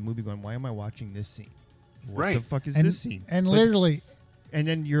half of the movie going, "Why am I watching this scene? What the fuck is this scene?" And literally, and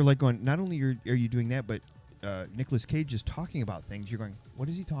then you're like going, not only are you doing that, but Nicolas Cage is talking about things. You're going, what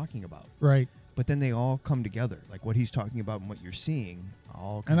is he talking about? Right. But then they all come together, like what he's talking about and what you're seeing.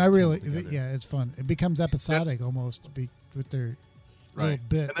 And I really, it's fun. It becomes episodic almost with their. Right.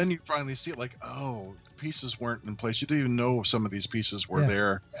 Bit. And then you finally see it like, the pieces weren't in place. You didn't even know if some of these pieces were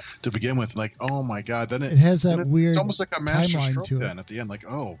there to begin with. Like, oh my God. Then it has that weird almost like a master stroke to then at the end. Like,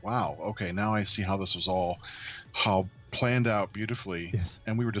 oh, wow. Okay, now I see how this was all planned out beautifully. Yes.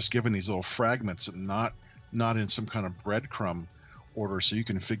 And we were just given these little fragments and not in some kind of breadcrumb order so you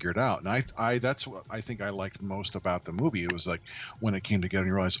can figure it out. And I that's what I think I liked most about the movie. It was like when it came together and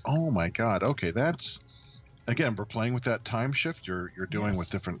you realize, oh my God, okay, that's... Again, we're playing with that time shift. You're dealing with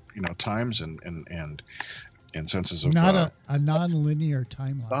different times and senses of not a non-linear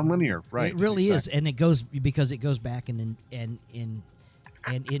timeline. Non-linear, right? It really is, and it goes back and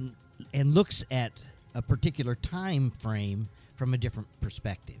looks at a particular time frame from a different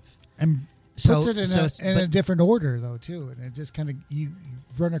perspective, and puts it in a different order though too, and it just kind of you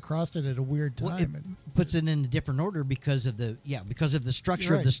run across it at a weird time. Well, it puts it in a different order because of the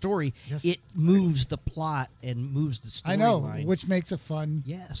structure of the story. Yes. It moves the plot and moves the story. I know, line. which makes it fun.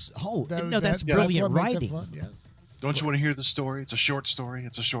 Yes. Oh, that's brilliant writing. Fun, yes. Don't you want to hear the story? It's a short story.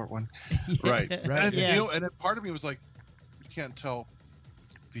 It's a short one. Right. And, and then part of me was like, you can't tell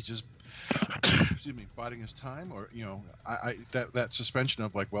if he's just excuse me, biding his time, or I that suspension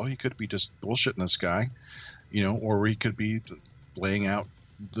of like, well, he could be just bullshitting this guy, or he could be laying out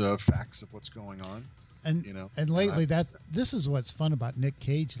the facts of what's going on, and and lately this is what's fun about Nick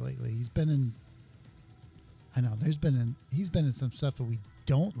Cage lately. He's been in, he's been in some stuff that we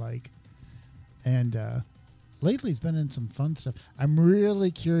don't like, and lately he's been in some fun stuff. I'm really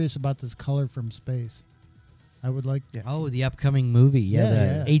curious about this Color from Space. I would like. Yeah. Oh, the upcoming movie. Yeah,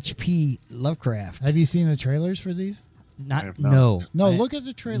 the H.P. Lovecraft. Have you seen the trailers for these? No. Look at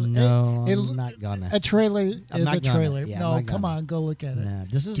the trailer. No, I'm not gonna. A trailer is not a gonna. trailer. Yeah, no, I'm not come gonna. on, go look at it. Nah,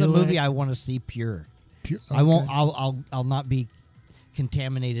 this is Do a movie it. I want to see pure. Okay. I won't. I'll not be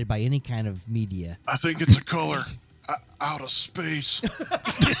contaminated by any kind of media. I think it's a color out of space.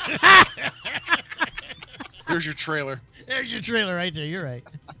 Here's your trailer. There's your trailer right there. You're right.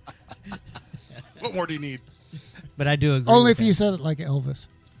 What more do you need? But I do agree. Only with if you that. said it like Elvis.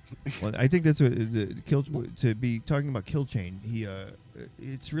 Well, I think that's what the kill to be talking about Kill Chain.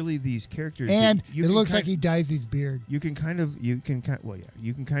 It's really these characters, And that you it can looks kind- like he dyes his beard. You can kind of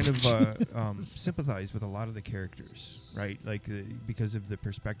sympathize with a lot of the characters, right? Like because of the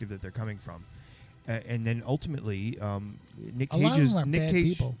perspective that they're coming from, and then ultimately, Nick A lot of Cage is them are Nick bad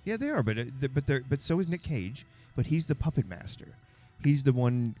Cage. people. Yeah, they are, but so is Nick Cage. But he's the puppet master. He's the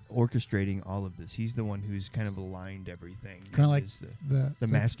one orchestrating all of this. He's the one who's kind of aligned everything. Kind of like Is the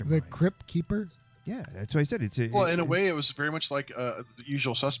mastermind. the crypt keeper. Yeah, that's what I said. Well, in a way, it was very much like The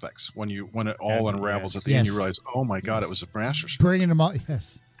Usual Suspects. When it all unravels at the end, you realize, oh my God, it was a masterstroke. Bringing them all.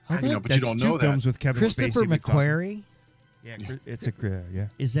 Yes. But you don't know that. Films with Kevin Christopher Spacey, we thought. McQuarrie. Yeah, it's a yeah.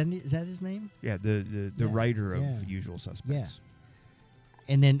 Is that his name? Yeah, the writer of Usual Suspects. Yeah.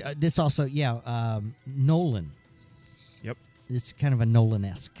 And then this also, Nolan. Yep. It's kind of a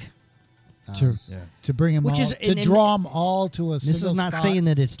Nolan-esque. To bring them Which all, is- to draw them all to a This single is not spot saying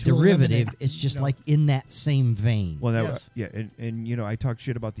that it's to derivative. eliminate. It's just No. like in that same vein. Well, that Yes. and I talked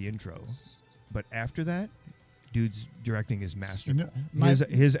shit about the intro, but after that, dude's directing is masterful.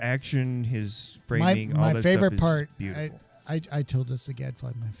 His action, his framing, all my that favorite stuff part. is beautiful. I told this to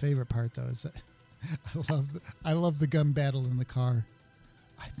Gadfly. My favorite part though is that I love the gun battle in the car.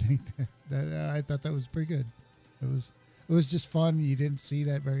 I think that I thought that was pretty good. It was just fun. You didn't see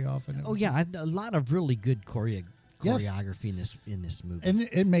that very often. Oh yeah, a lot of really good choreography in this movie, and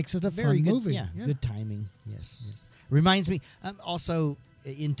it makes it a very fun good, movie. Yeah, good timing. Yes. Reminds me. I'm also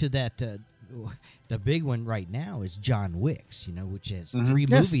into that. The big one right now is John Wick's. Which has 3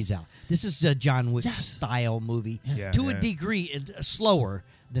 movies out. This is a John Wick style movie to a degree. It's slower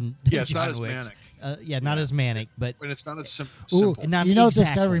than it's John not as Wick's. manic. Not as manic, but it's not as simple. Ooh, Not you know what this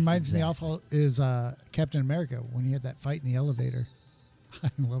exactly, guy reminds me of is Captain America when he had that fight in the elevator. I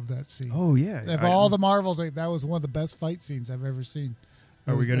love that scene. Oh yeah, Of all the Marvels, that was one of the best fight scenes I've ever seen.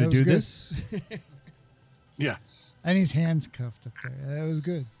 Are we going to do this? Yeah. And his hands cuffed up there. That was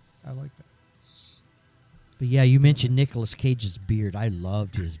good. I like that. But yeah, you mentioned Nicolas Cage's beard. I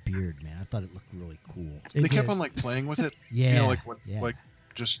loved his beard, man. I thought it looked really cool. They kept on playing with it. Yeah, like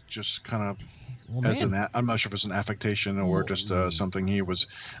just kind of Well, as man. I'm not sure if it's an affectation or just something he was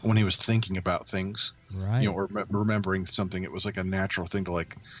when he was thinking about things, right? Or remembering something. It was like a natural thing to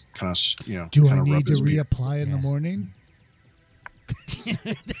like kind of Do kind I of need rub to his beard. reapply in the morning?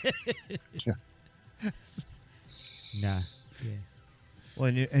 Nah. Yeah. Well,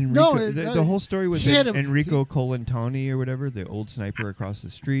 and Enrico, No, the whole story with he had a- Enrico Colantoni or whatever, the old sniper across the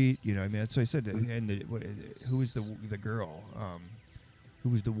street. I mean, that's what I said. And who was the girl? Who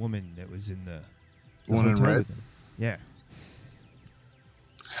was the woman that was in the One in hotel red? with him? Yeah.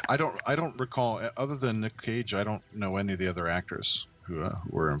 I don't recall other than Nick Cage. I don't know any of the other actors who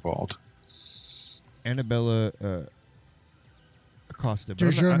were involved. Annabella Acosta. But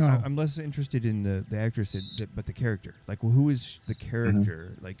DiGiorno. I'm less interested in the actress, but the character. Like, well, who is the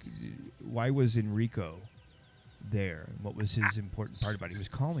character? Like, why was Enrico there? And what was his important part about it? He was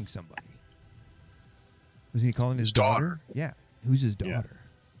calling somebody. Was he calling his daughter? Yeah. Who's his daughter?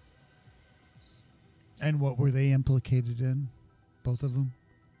 Yeah. And what were they implicated in? Both of them?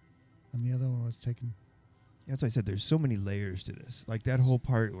 And the other one was taken. That's why I said there's so many layers to this. Like that whole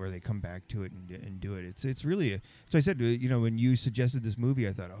part where they come back to it and do it. It's really so I said, when you suggested this movie,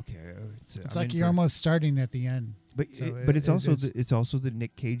 I thought, okay, It's like you're almost starting at the end. But So it's also the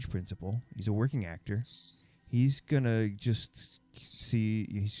Nick Cage principle. He's a working actor. He's gonna just see.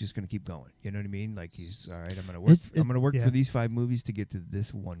 He's just gonna keep going. You know what I mean? Like he's all right. I'm gonna work. I'm gonna work for these 5 movies to get to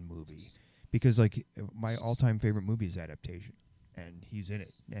this one movie because like my all-time favorite movie is Adaptation. And he's in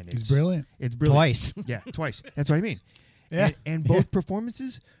it. And He's brilliant. It's brilliant. Twice. Yeah, twice. That's what I mean. Yeah. And both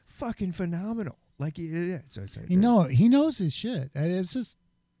performances, fucking phenomenal. Like, yeah. So he knows his shit. And it's just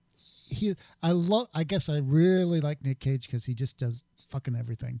I guess I really like Nick Cage because he just does fucking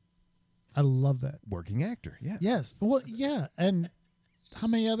everything. I love that. Working actor, yeah. Yes. Well, yeah. And how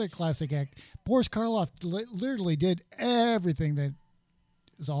many other classic actors? Boris Karloff literally did everything that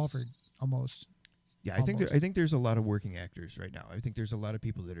is offered almost. Yeah, I think there's a lot of working actors right now. I think there's a lot of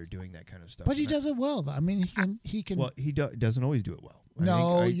people that are doing that kind of stuff. But he does it well. I mean, he can. Well, he doesn't always do it well.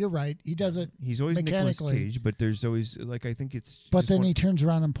 You're right. He does it. He's always Nicolas mechanically. Cage, but there's always I think it's. But then he turns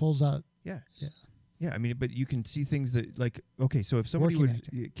around and pulls out. Yeah. I mean, but you can see things that okay. So if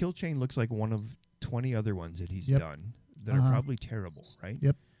somebody Kill Chain looks like one of 20 other ones that he's done that are probably terrible, right?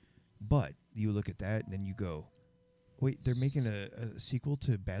 Yep. But you look at that and then you go, wait, they're making a sequel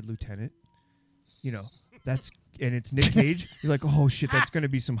to Bad Lieutenant. You know, and it's Nick Cage. You're like, oh shit, that's going to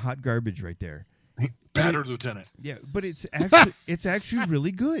be some hot garbage right there. Better Lieutenant. Yeah, but it's actually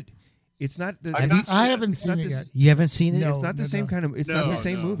really good. It's not. I haven't seen it yet. You haven't seen it? No, it's not the same kind of. It's not the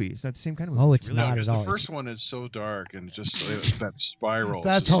same movie. It's not the same kind of movie. Oh, it's really not at all. The first one is so dark and just that spiral.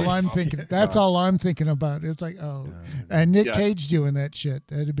 That's all I'm thinking. That's all I'm thinking about. It's like, and Nick Cage doing that shit.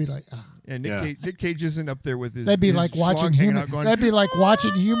 That'd be like, Yeah, Nick Cage isn't up there with his. That'd be his like watching schlong hanging human. out going, That'd be like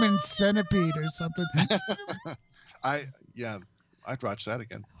watching Human Centipede or something. I'd watch that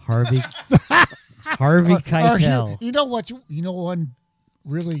again. Harvey Keitel. You know what? You know one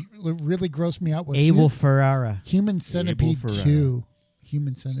really grossed me out was Abel Ferrara. Human Centipede 2.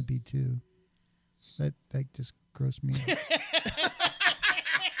 Human Centipede 2. That just grossed me out.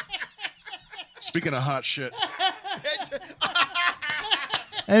 Speaking of hot shit.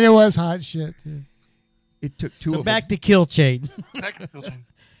 And it was hot shit too. It took two. So back to Kill Chain. Back to Kill Chain.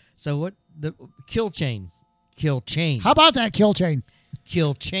 So what the Kill Chain? Kill Chain. How about that Kill Chain?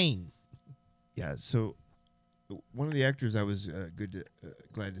 Kill Chain. Yeah. So one of the actors I was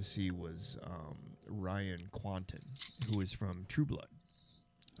glad to see was Ryan Quanten, who is from True Blood.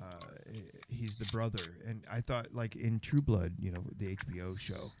 He's the brother, and I thought, like in True Blood, you know, the HBO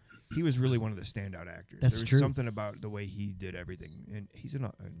show, he was really one of the standout actors. That's there was true. something about the way he did everything, and he's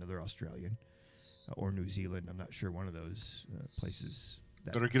another Australian or New Zealand. I'm not sure, one of those places.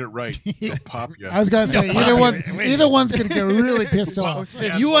 Better get it right. They'll pop you. I was gonna say either one's gonna get really pissed off.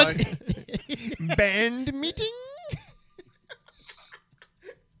 If you want band meeting.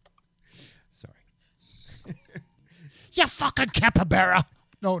 Sorry. You fucking capybara.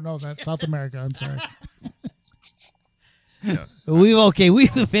 No, that's South America. I'm sorry. Yeah.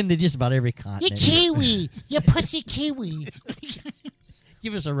 We've offended just about every You continent. kiwi. You pussy kiwi.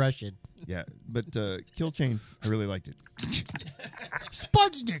 Give us a Russian. Yeah, but Kill Chain, I really liked it.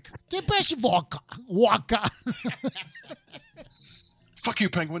 Spudnik. The best waka. Fuck you,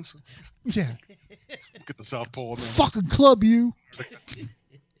 penguins. Yeah. Get the South Pole in there. Fucking club you.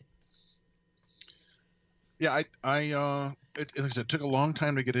 Yeah, like I said, it took a long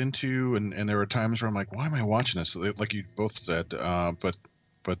time to get into, and there were times where I'm like, why am I watching this? Like you both said, but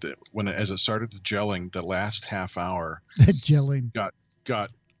as it started gelling, the last half hour, That gelling. got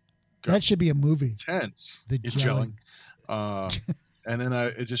That should be a movie. tense. The gelling. And then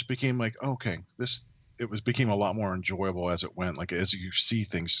it just became like, okay, became a lot more enjoyable as it went. Like as you see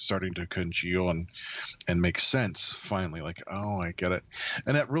things starting to congeal and make sense finally, like, oh, I get it.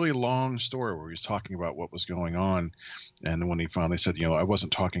 And that really long story where he was talking about what was going on, and when he finally said, you know, I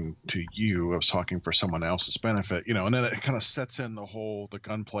wasn't talking to you, I was talking for someone else's benefit, you know, and then it kind of sets in the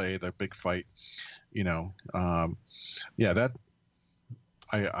gunplay, the big fight, you know. That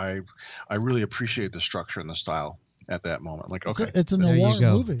I really appreciate the structure and the style at that moment. Like, okay, it's a noir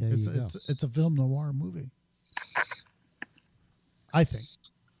movie. It's a film noir movie. I think.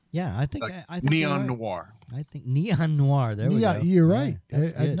 Yeah, I think. Like I think neon right. noir. I think neon noir. There we go. You're right. Yeah,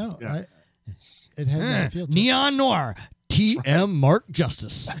 I know. Yeah. It has that feel to neon noir. T.M. Mark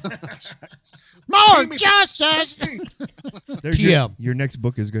Justice. Mark Justice. Your next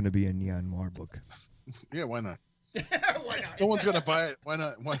book is going to be a neon noir book. Yeah, why not? No one's gonna buy it. Why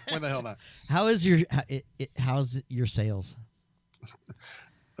not? Why the hell not? How's your sales?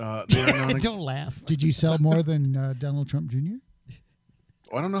 Don't laugh. Did you sell more than Donald Trump Jr.?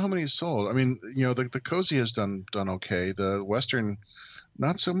 I don't know how many sold. I mean, you know, the cozy has done okay. The Western,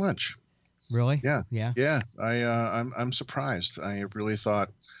 not so much. Really? Yeah. Yeah. I'm surprised. I really thought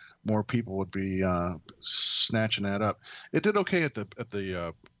more people would be snatching that up. It did okay at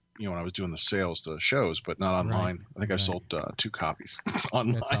the you know, when I was doing the sales, the shows, but not online. Right. I think I sold 2 copies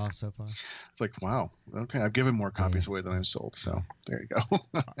online. That's all so far. It's like, wow. Okay, I've given more copies away than I've sold. So there you go.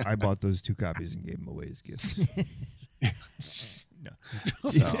 I bought those 2 copies and gave them away as gifts. No.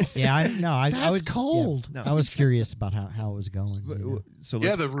 So. Yeah, I was cold. Yeah, I was curious about how it was going. So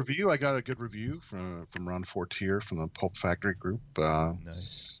the review, I got a good review from Ron Fortier from the Pulp Factory group.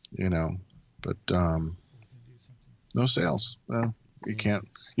 Nice. You know, but no sales. Well, you can't.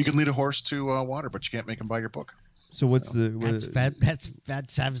 You can lead a horse to water, but you can't make him buy your book. So that's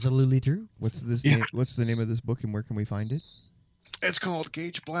absolutely true. What's this? Name, what's the name of this book, and where can we find it? It's called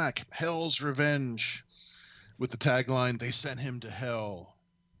Gage Black, Hell's Revenge, with the tagline, "They sent him to hell.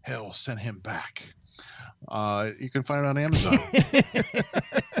 Hell sent him back." You can find it on Amazon.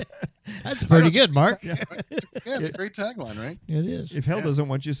 That's pretty good, Mark. Yeah, it's a great tagline, right? It is. If hell doesn't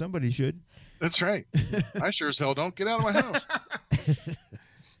want you, somebody should. That's right. I sure as hell don't. Get out of my house.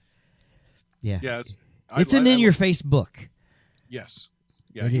 Yeah. Yeah. It's an in-your-face book. Yes.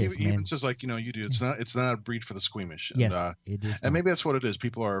 Yeah. It is, even man. just like you do. It's not a breed for the squeamish. Yes, And, it is. and maybe that's what it is.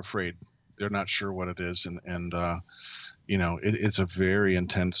 People are afraid. They're not sure what it is, and it's a very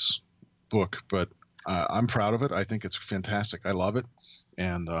intense book. But I'm proud of it. I think it's fantastic. I love it,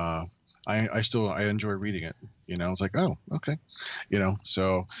 and I enjoy reading it. It's like, oh, okay,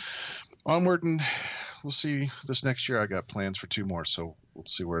 So onward, and we'll see. This next year, I got plans for 2 more, so we'll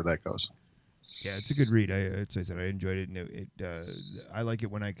see where that goes. Yeah, it's a good read. As I said, I enjoyed it, and I like it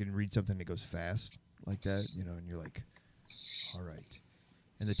when I can read something that goes fast like that, and you're like, all right,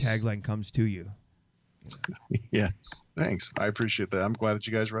 and the tagline comes to you. Yeah, thanks. I appreciate that. I'm glad that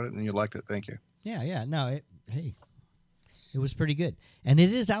you guys read it and you liked it. Thank you. Yeah. No, it was pretty good, and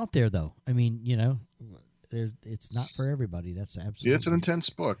it is out there though. I mean, it's not for everybody. That's absolutely. Yeah, it's an intense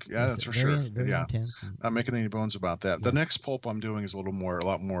book. Yeah, that's for sure. Very Yeah, intense. not making any bones about that. Yeah. The next pulp I'm doing is a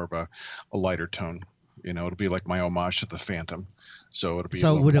lot more of a lighter tone. It'll be like my homage to the Phantom. So it'll be.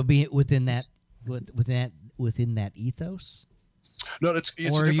 So would it be within that ethos? No, it's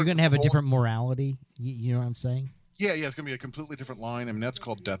or are you going to have a different morality? You know what I'm saying? Yeah, it's going to be a completely different line. I mean, that's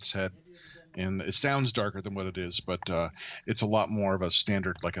called Death's Head, and it sounds darker than what it is, but it's a lot more of a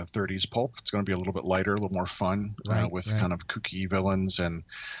standard, like a 30s pulp. It's going to be a little bit lighter, a little more fun, with kind of kooky villains and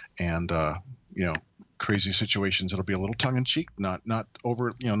crazy situations. It'll be a little tongue-in-cheek, not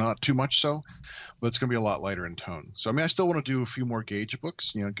over, not too much so, but it's going to be a lot lighter in tone. So, I mean, I still want to do a few more Gage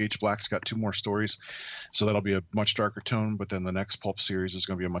books. Gage Black's got 2 more stories, so that'll be a much darker tone, but then the next pulp series is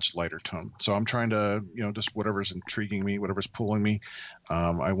going to be a much lighter tone. So I'm trying to, just whatever's intriguing me, whatever's pulling me,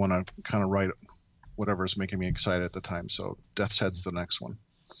 I want to kind of write whatever's making me excited at the time. So Death's Head's the next one.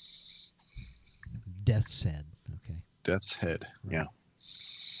 Death's Head, okay. Death's Head, yeah.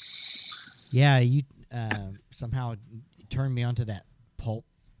 Yeah, you somehow turned me onto that pulp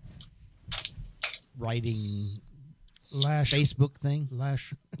writing Facebook thing.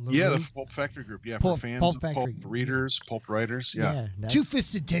 The Pulp Factory group. Yeah, for fans of pulp readers, pulp writers. Yeah.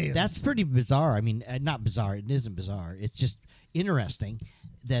 Two-fisted tail. That's pretty bizarre. I mean, not bizarre. It isn't bizarre. It's just interesting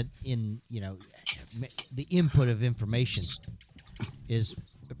that in the input of information is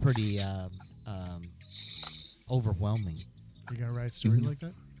pretty overwhelming. You gonna write a story like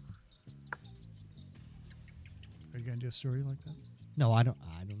that? Are you gonna do a story like that? No, I don't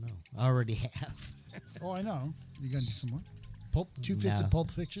know. I already have. Oh, I know. You gonna do some more? Two-fisted pulp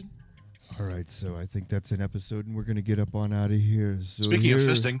fiction? All right, so I think that's an episode, and we're going to get up on out of here. So Speaking of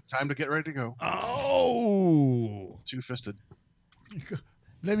fisting, time to get ready to go. Oh! Two-fisted.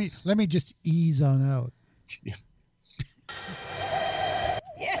 Let me just ease on out. Yeah.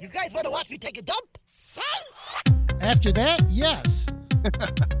 Yeah, you guys want to watch me take a dump? Say! After that, yes.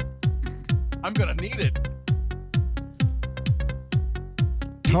 I'm going to need it.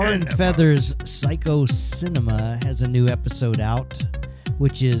 Tar and Feathers Psycho Cinema has a new episode out,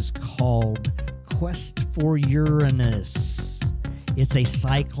 which is called Quest for Uranus. It's a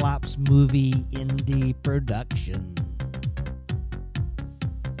Cyclops movie indie production.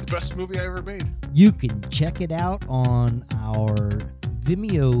 The best movie I ever made. You can check it out on our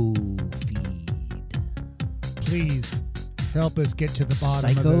Vimeo feed. Please help us get to the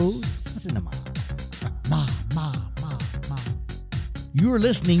bottom Psycho of this. Cinema. Ma. You're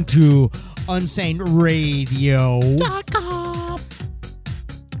listening to Unsane Radio.com.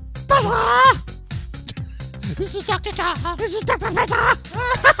 This is Dr. Cha. This is Dr. Feta.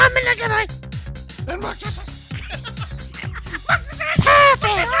 I'm in the guy. And Mark Justice.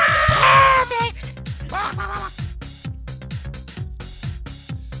 Perfect.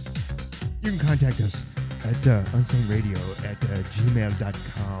 You can contact us at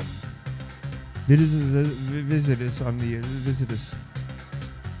unsaneradio@gmail.com. Visit us.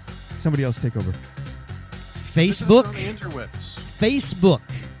 Somebody else take over. Facebook. On the interwebs. Facebook.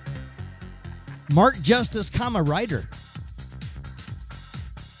 Mark Justice, writer.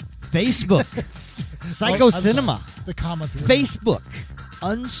 Facebook. Psycho Cinema. Sorry. The comma through. Facebook.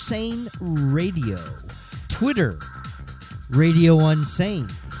 Unsane Radio. Twitter. Radio Unsane.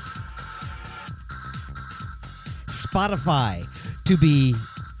 Spotify. To be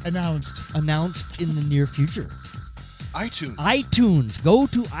announced in the near future. iTunes. Go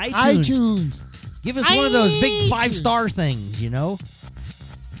to iTunes. iTunes. Give us one of those big 5-star things,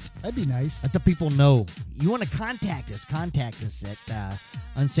 That'd be nice. Let the people know. You want to contact us at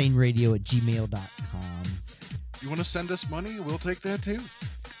unsaneradio@gmail.com. You want to send us money? We'll take that too.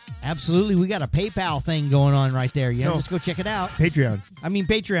 Absolutely. We got a PayPal thing going on right there. Yeah, just go check it out. Patreon. I mean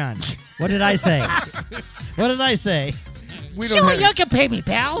Patreon. What did I say? What did I say? We Sure, you can pay me,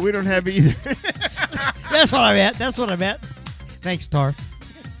 pal. We don't have either. That's what I meant. Thanks, Tar.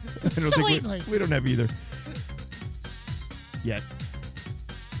 I don't think we don't have either. Yet.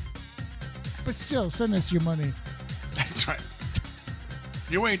 But still, send us your money. That's right.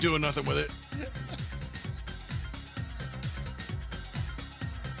 You ain't doing nothing with it.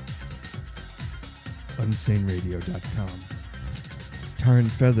 Unsaneradio.com.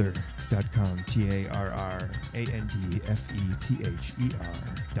 Tarnfeather.com.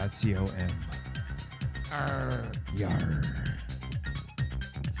 TARRANDFETHER.com. Yar.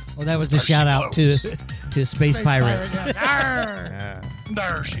 Oh, that was a shout out to Space Pirate. Yeah.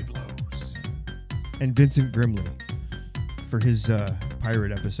 There she blows. And Vincent Grimley for his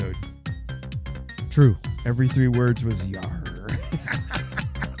pirate episode. True. Every 3 words was yar.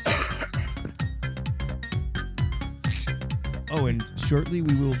 Oh, and shortly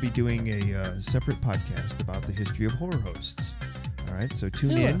we will be doing a separate podcast about the history of horror hosts. All right, so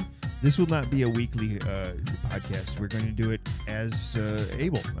tune in. This will not be a weekly podcast. We're going to do it as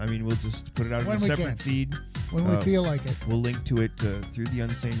able. I mean, we'll just put it out in a separate feed. When we feel like it. We'll link to it through the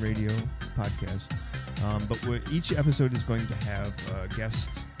Unsane Radio podcast. But each episode is going to have a guest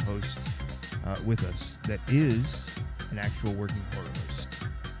host with us that is an actual working horror host.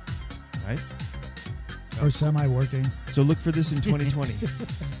 Right? Or semi-working. So look for this in 2020.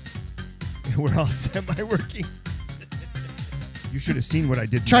 We're all semi-working. You should have seen what I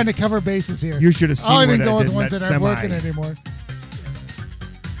did. Trying to cover bases here. You should have seen I'll what I even go did with ones in that that aren't semi. working anymore.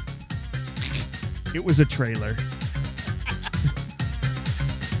 It was a trailer.